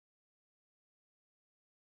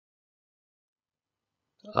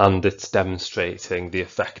and it's demonstrating the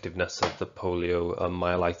effectiveness of the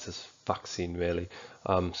poliomyelitis vaccine, really.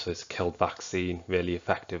 So it's a killed vaccine, really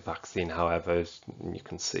effective vaccine. However, as you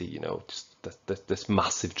can see, just this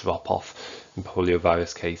massive drop off in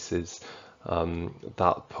poliovirus cases.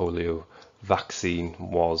 That polio vaccine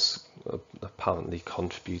was apparently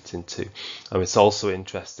contributing to. It's also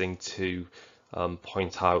interesting to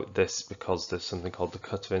point out this because there's something called the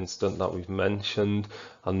Cutter incident that we've mentioned,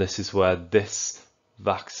 and this is where this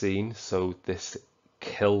vaccine, so this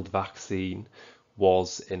killed vaccine,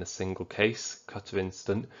 was in a single case, Cutter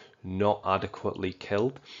incident, not adequately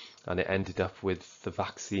killed, and it ended up with the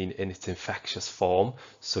vaccine in its infectious form,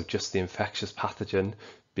 so just the infectious pathogen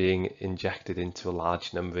being injected into a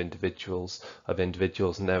large number of individuals,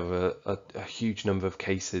 and there were a huge number of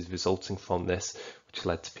cases resulting from this, which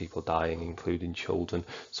led to people dying, including children.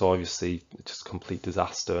 So obviously, just a complete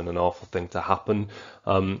disaster and an awful thing to happen.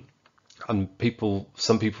 And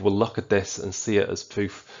some people will look at this and see it as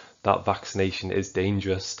proof that vaccination is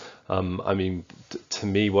dangerous. To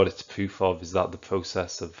me, what it's proof of is that the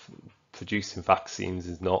process of producing vaccines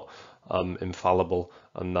is not infallible,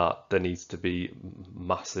 and that there needs to be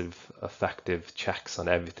massive, effective checks on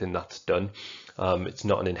everything that's done. It's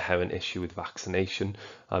not an inherent issue with vaccination,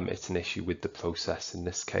 it's an issue with the process in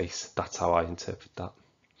this case. That's how I interpret that.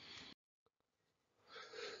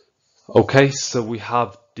 Okay, so we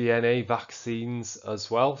have DNA vaccines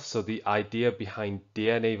as well. So the idea behind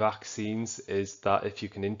DNA vaccines is that if you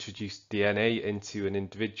can introduce DNA into an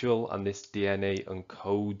individual and this DNA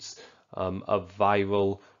encodes a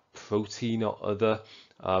viral protein or other,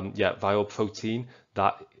 viral protein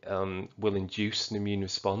that will induce an immune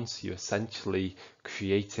response, you're essentially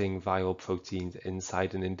creating viral proteins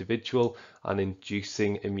inside an individual and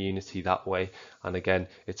inducing immunity that way. And again,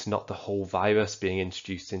 it's not the whole virus being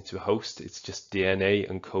introduced into a host, it's just DNA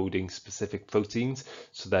encoding specific proteins.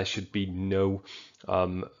 So there should be no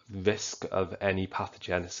risk of any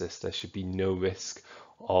pathogenesis. There should be no risk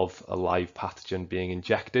of a live pathogen being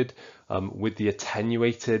injected. With the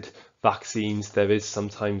attenuated vaccines, there is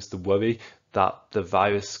sometimes the worry that the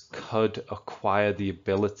virus could acquire the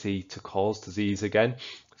ability to cause disease again.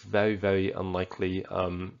 It's very, very unlikely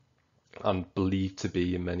and believed to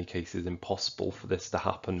be in many cases impossible for this to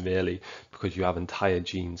happen, really, because you have entire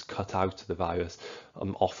genes cut out of the virus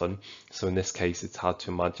often. So in this case, it's hard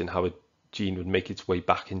to imagine how a gene would make its way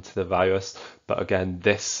back into the virus. But again,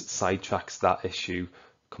 this sidetracks that issue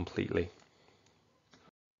completely.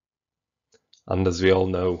 And as we all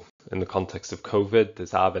know, in the context of COVID,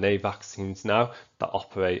 there's RNA vaccines now that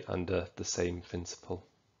operate under the same principle.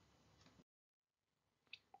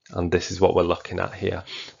 And this is what we're looking at here.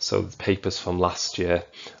 So the papers from last year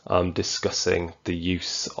discussing the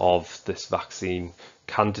use of this vaccine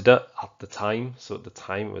candidate at the time. So at the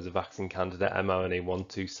time it was a vaccine candidate mRNA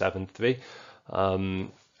 1273.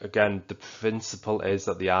 Again, the principle is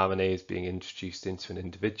that the RNA is being introduced into an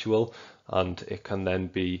individual and it can then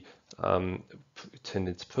be turned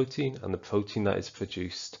into protein, and the protein that is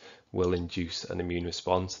produced will induce an immune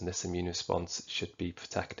response, and this immune response should be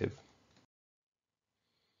protective.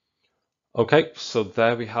 Okay, so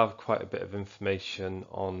there we have quite a bit of information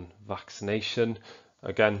on vaccination.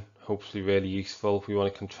 Again, hopefully really useful. We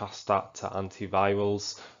want to contrast that to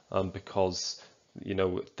antivirals because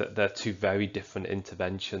they're two very different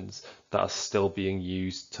interventions that are still being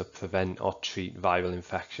used to prevent or treat viral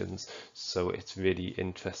infections. So it's really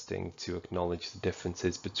interesting to acknowledge the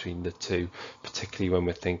differences between the two, particularly when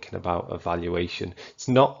we're thinking about evaluation. It's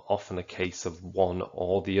not often a case of one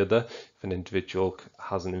or the other. If an individual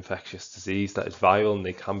has an infectious disease that is viral and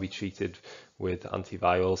they can be treated with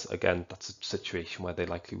antivirals, again, that's a situation where they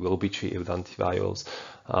likely will be treated with antivirals,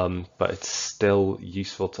 but it's still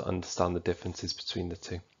useful to understand the differences between the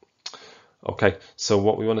two. Okay, so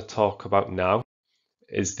what we want to talk about now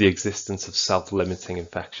is the existence of self-limiting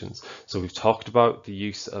infections. So we've talked about the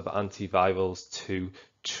use of antivirals to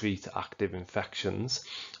treat active infections.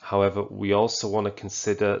 However, we also want to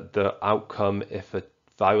consider the outcome if a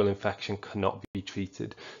viral infection cannot be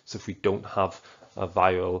treated. So if we don't have a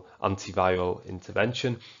antiviral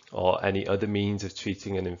intervention or any other means of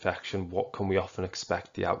treating an infection, what can we often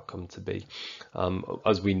expect the outcome to be?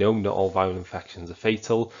 As we know, not all viral infections are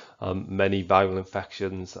fatal. Many viral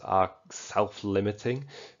infections are self-limiting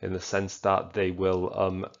in the sense that they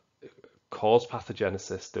will cause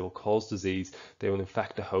pathogenesis, they will cause disease, they will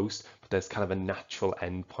infect a host, but there's kind of a natural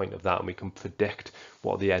end point of that, and we can predict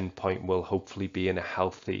what the end point will hopefully be in a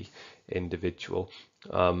healthy individual.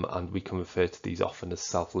 And we can refer to these often as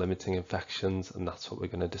self-limiting infections, and that's what we're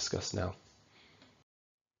going to discuss now.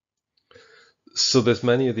 So there's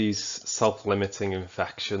many of these self-limiting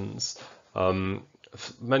infections.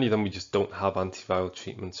 Many of them we just don't have antiviral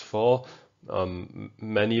treatments for.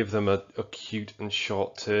 Many of them are acute and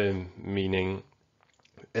short term, meaning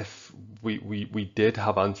if we did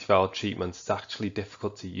have antiviral treatments, it's actually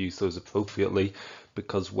difficult to use those appropriately,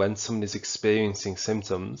 because when someone is experiencing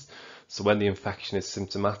symptoms, so when the infection is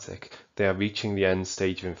symptomatic, they are reaching the end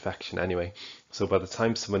stage of infection anyway. So by the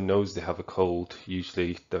time someone knows they have a cold,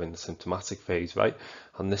 usually they're in the symptomatic phase, right?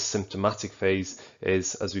 And this symptomatic phase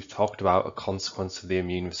is, as we've talked about, a consequence of the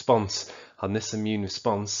immune response. And this immune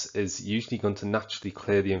response is usually going to naturally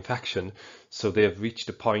clear the infection. So they have reached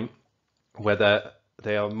a point where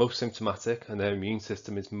they are most symptomatic and their immune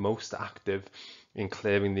system is most active in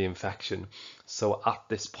clearing the infection. So at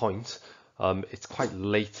this point, it's quite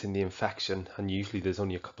late in the infection, and usually there's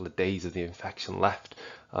only a couple of days of the infection left.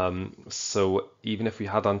 So even if we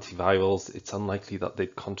had antivirals, it's unlikely that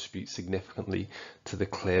they'd contribute significantly to the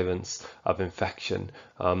clearance of infection.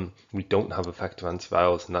 We don't have effective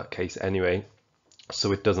antivirals in that case anyway,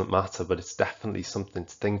 so it doesn't matter, but it's definitely something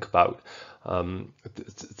to think about.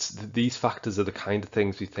 These factors are the kind of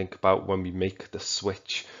things we think about when we make the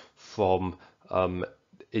switch from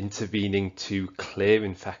intervening to clear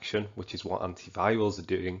infection, which is what antivirals are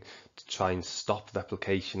doing to try and stop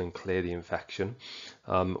replication and clear the infection.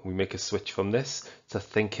 We make a switch from this to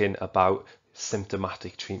thinking about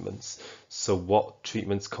symptomatic treatments. So what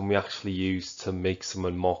treatments can we actually use to make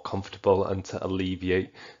someone more comfortable and to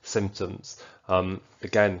alleviate symptoms?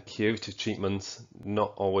 Again, curative treatments,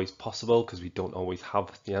 not always possible because we don't always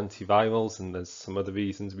have the antivirals, and there's some other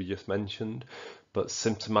reasons we just mentioned, but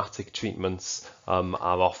symptomatic treatments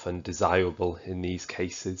are often desirable in these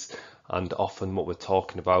cases, and often what we're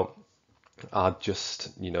talking about are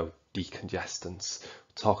just, decongestants.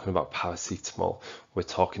 We're talking about paracetamol. We're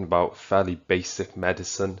talking about fairly basic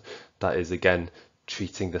medicine that is, again,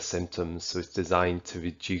 treating the symptoms. So it's designed to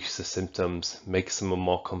reduce the symptoms, make someone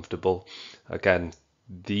more comfortable. Again,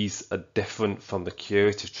 these are different from the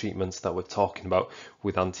curative treatments that we're talking about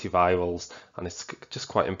with antivirals, and it's just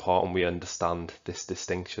quite important we understand this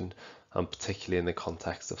distinction, and particularly in the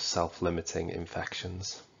context of self-limiting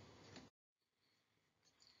infections.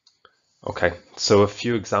 Okay, so a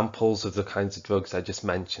few examples of the kinds of drugs I just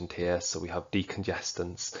mentioned here. So we have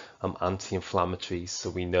decongestants, anti-inflammatories.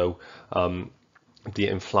 So we know the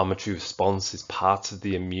inflammatory response is part of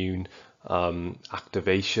the immune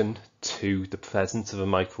activation to the presence of a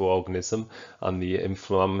microorganism, and the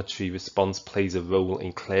inflammatory response plays a role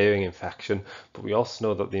in clearing infection. But we also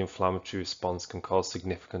know that the inflammatory response can cause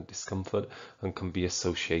significant discomfort and can be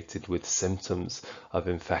associated with symptoms of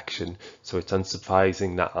infection. So it's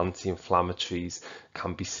unsurprising that anti-inflammatories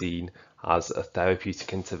can be seen as a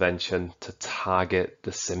therapeutic intervention to target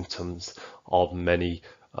the symptoms of many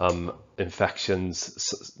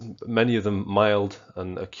infections. Many of them mild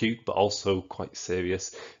and acute, but also quite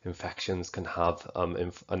serious infections can have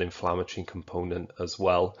an inflammatory component as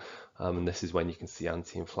well. And this is when you can see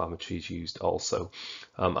anti-inflammatories used also.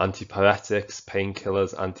 Antipyretics,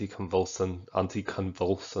 painkillers,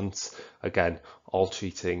 anticonvulsants, again, all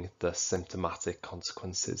treating the symptomatic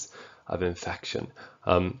consequences of infection.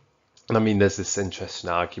 And I mean, there's this interesting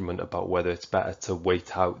argument about whether it's better to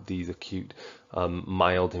wait out these acute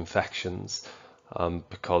mild infections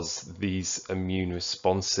because these immune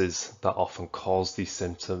responses that often cause these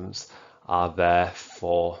symptoms are there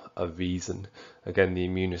for a reason. Again, the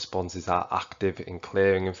immune responses are active in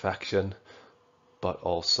clearing infection, but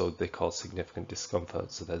also they cause significant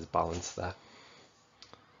discomfort, so there's balance there.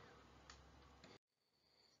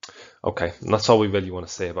 Okay, and that's all we really want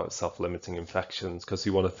to say about self-limiting infections, because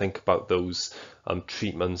we want to think about those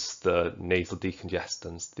treatments, the nasal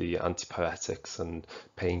decongestants, the antipyretics and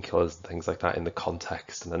painkillers and things like that in the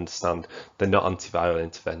context, and understand they're not antiviral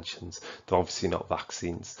interventions. They're obviously not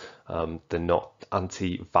vaccines. They're not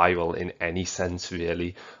antiviral in any sense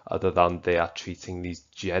really, other than they are treating these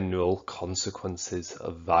general consequences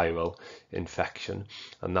of viral infection.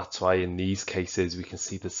 And that's why in these cases we can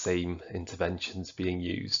see the same interventions being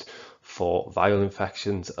used for viral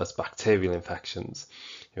infections as bacterial infections.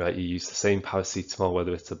 You use the same paracetamol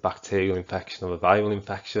whether it's a bacterial infection or a viral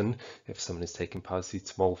infection if someone is taking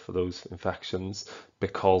paracetamol for those infections,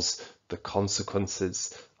 because the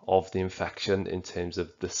consequences of the infection in terms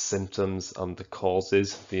of the symptoms and the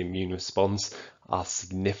causes, the immune response, are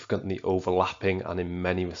significantly overlapping and in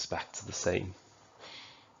many respects the same.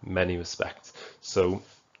 Many respects. So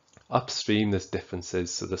upstream there's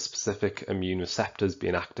differences, so the specific immune receptors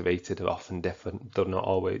being activated are often different, though not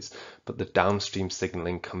always, but the downstream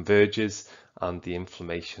signaling converges and the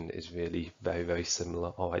inflammation is really very, very similar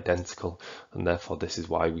or identical, and therefore this is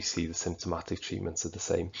why we see the symptomatic treatments are the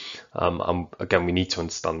same. And again, we need to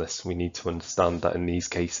understand this. We need to understand that in these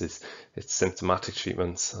cases it's symptomatic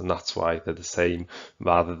treatments, and that's why they're the same,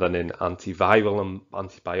 rather than in antiviral and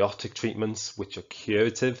antibiotic treatments, which are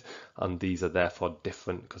curative, and these are therefore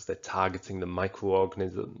different because they're targeting the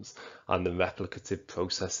microorganisms and the replicative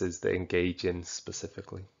processes they engage in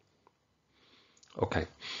specifically. Okay,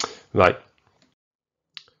 right.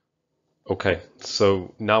 Okay,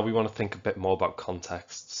 so now we want to think a bit more about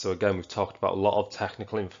context. So again, we've talked about a lot of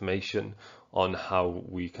technical information on how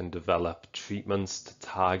we can develop treatments to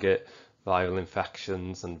target viral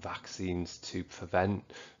infections and vaccines to prevent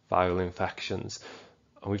viral infections.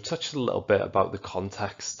 And we've touched a little bit about the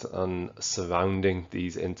context and surrounding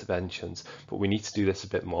these interventions, but we need to do this a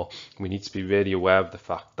bit more. We need to be really aware of the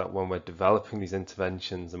fact that when we're developing these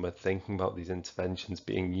interventions and we're thinking about these interventions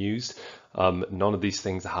being used, none of these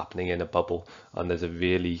things are happening in a bubble, and there's a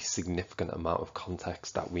really significant amount of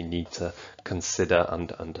context that we need to consider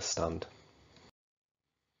and understand.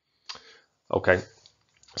 Okay.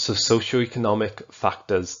 So socioeconomic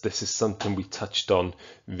factors, this is something we touched on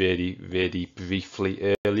really, really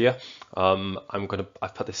briefly earlier. I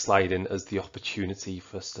put this slide in as the opportunity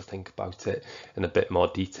for us to think about it in a bit more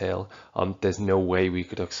detail. There's no way we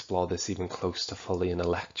could explore this even close to fully in a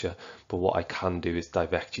lecture, but what I can do is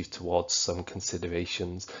direct you towards some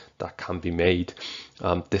considerations that can be made.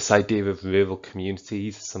 This idea of rural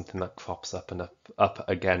communities is something that crops up and up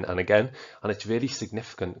again and again, and it's really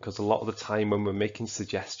significant because a lot of the time when we're making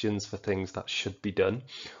suggestions for things that should be done,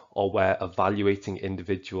 or we're evaluating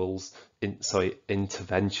interventions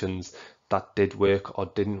that did work or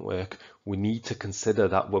didn't work, we need to consider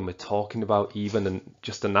that when we're talking about even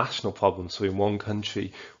just a national problem. So in one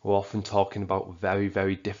country, we're often talking about very,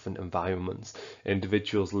 very different environments.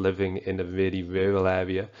 Individuals living in a really rural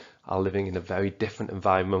area are living in a very different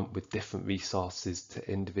environment with different resources to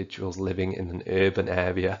individuals living in an urban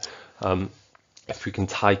area. If we can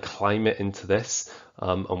tie climate into this,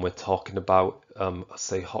 and we're talking about,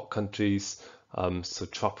 say, hot countries, so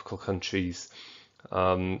tropical countries,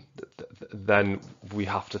 then we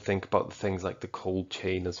have to think about the things like the cold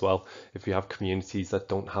chain as well. If we have communities that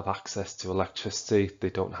don't have access to electricity, they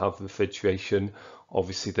don't have refrigeration,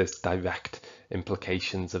 obviously there's direct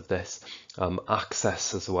implications of this.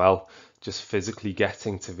 Access as well, just physically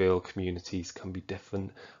getting to rural communities can be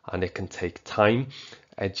different, and it can take time.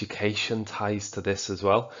 Education ties to this as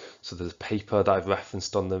well. So there's a paper that I've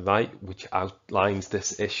referenced on the right which outlines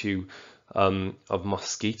this issue of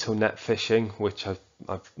mosquito net fishing, which I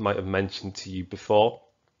might have mentioned to you before,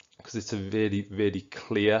 because it's a really, really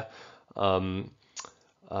clear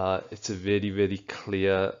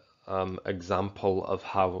example of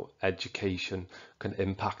how education can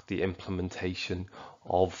impact the implementation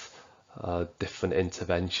of different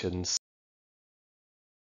interventions.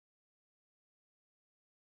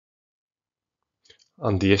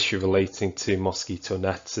 And the issue relating to mosquito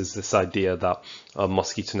nets is this idea that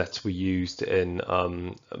mosquito nets were used in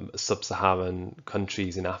sub-Saharan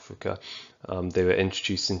countries in Africa. They were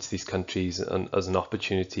introduced into these countries as an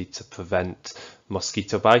opportunity to prevent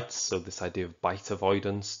mosquito bites, so this idea of bite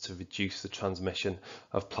avoidance to reduce the transmission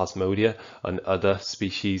of plasmodia and other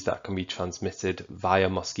species that can be transmitted via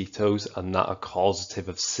mosquitoes and that are causative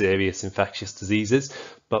of serious infectious diseases.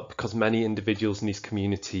 But because many individuals in these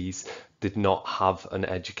communities did not have an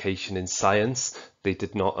education in science, they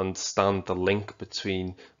did not understand the link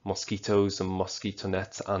between mosquitoes and mosquito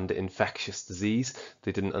nets and infectious disease.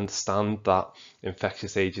 They didn't understand that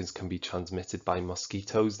infectious agents can be transmitted by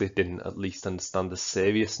mosquitoes. They didn't at least understand the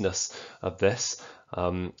seriousness of this,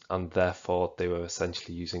 and therefore they were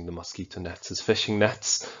essentially using the mosquito nets as fishing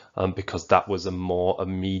nets, because that was a more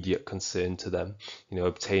immediate concern to them. You know,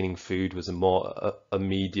 obtaining food was a more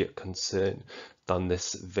immediate concern than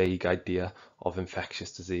this vague idea of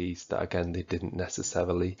infectious disease that, again, they didn't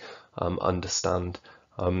necessarily understand.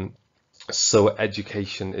 So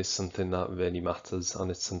education is something that really matters,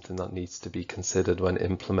 and it's something that needs to be considered when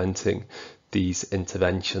implementing these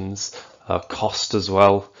interventions. Cost as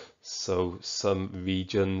well. So some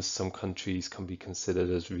regions, some countries can be considered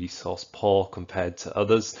as resource poor compared to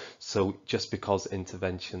others. So just because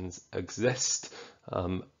interventions exist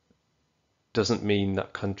doesn't mean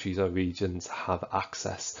that countries or regions have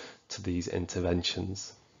access to these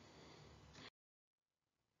interventions.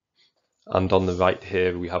 And on the right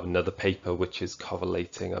here, we have another paper which is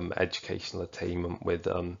correlating educational attainment with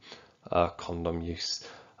condom use,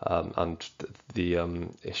 and the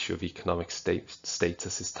issue of economic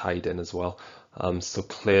status is tied in as well. So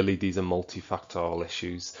clearly these are multifactorial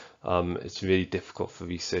issues. It's really difficult for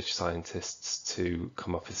research scientists to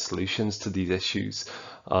come up with solutions to these issues.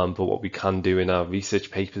 But what we can do in our research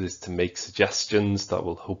papers is to make suggestions that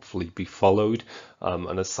will hopefully be followed.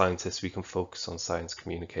 And as scientists, we can focus on science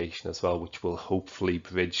communication as well, which will hopefully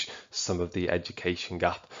bridge some of the education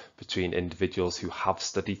gap between individuals who have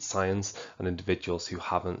studied science and individuals who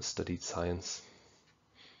haven't studied science.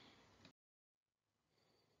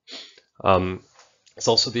 It's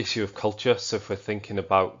also the issue of culture. So if we're thinking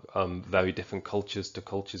about very different cultures to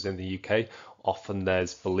cultures in the UK, often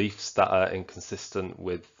there's beliefs that are inconsistent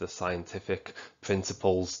with the scientific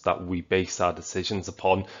principles that we base our decisions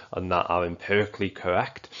upon and that are empirically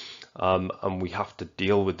correct. And we have to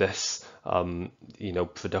deal with this,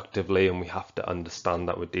 productively, and we have to understand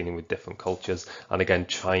that we're dealing with different cultures, and again,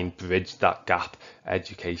 try and bridge that gap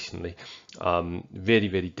educationally. Really,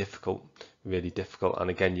 really difficult, really difficult. And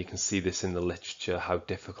again, you can see this in the literature, how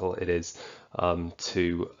difficult it is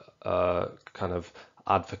to kind of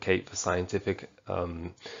advocate for scientific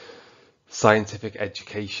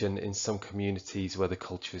education in some communities where the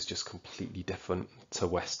culture is just completely different to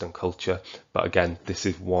Western culture. But again, this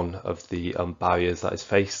is one of the barriers that is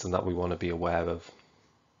faced and that we want to be aware of.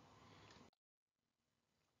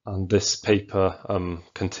 And this paper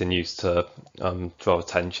continues to draw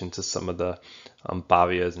attention to some of the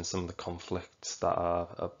barriers and some of the conflicts that are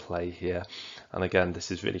at play here. And again, this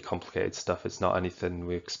is really complicated stuff. It's not anything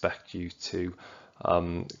we expect you to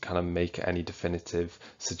kind of make any definitive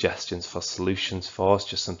suggestions for solutions for. It's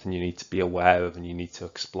just something you need to be aware of and you need to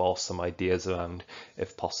explore some ideas around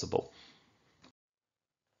if possible.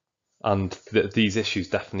 And these issues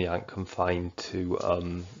definitely aren't confined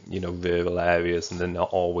to, rural areas, and they're not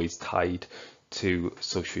always tied to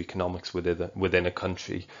socioeconomics within a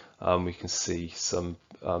country. We can see some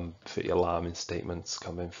pretty alarming statements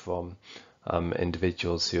coming from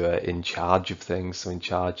individuals who are in charge of things, so in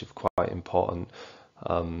charge of quite important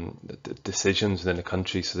decisions within a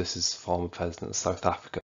country. So this is former President of South Africa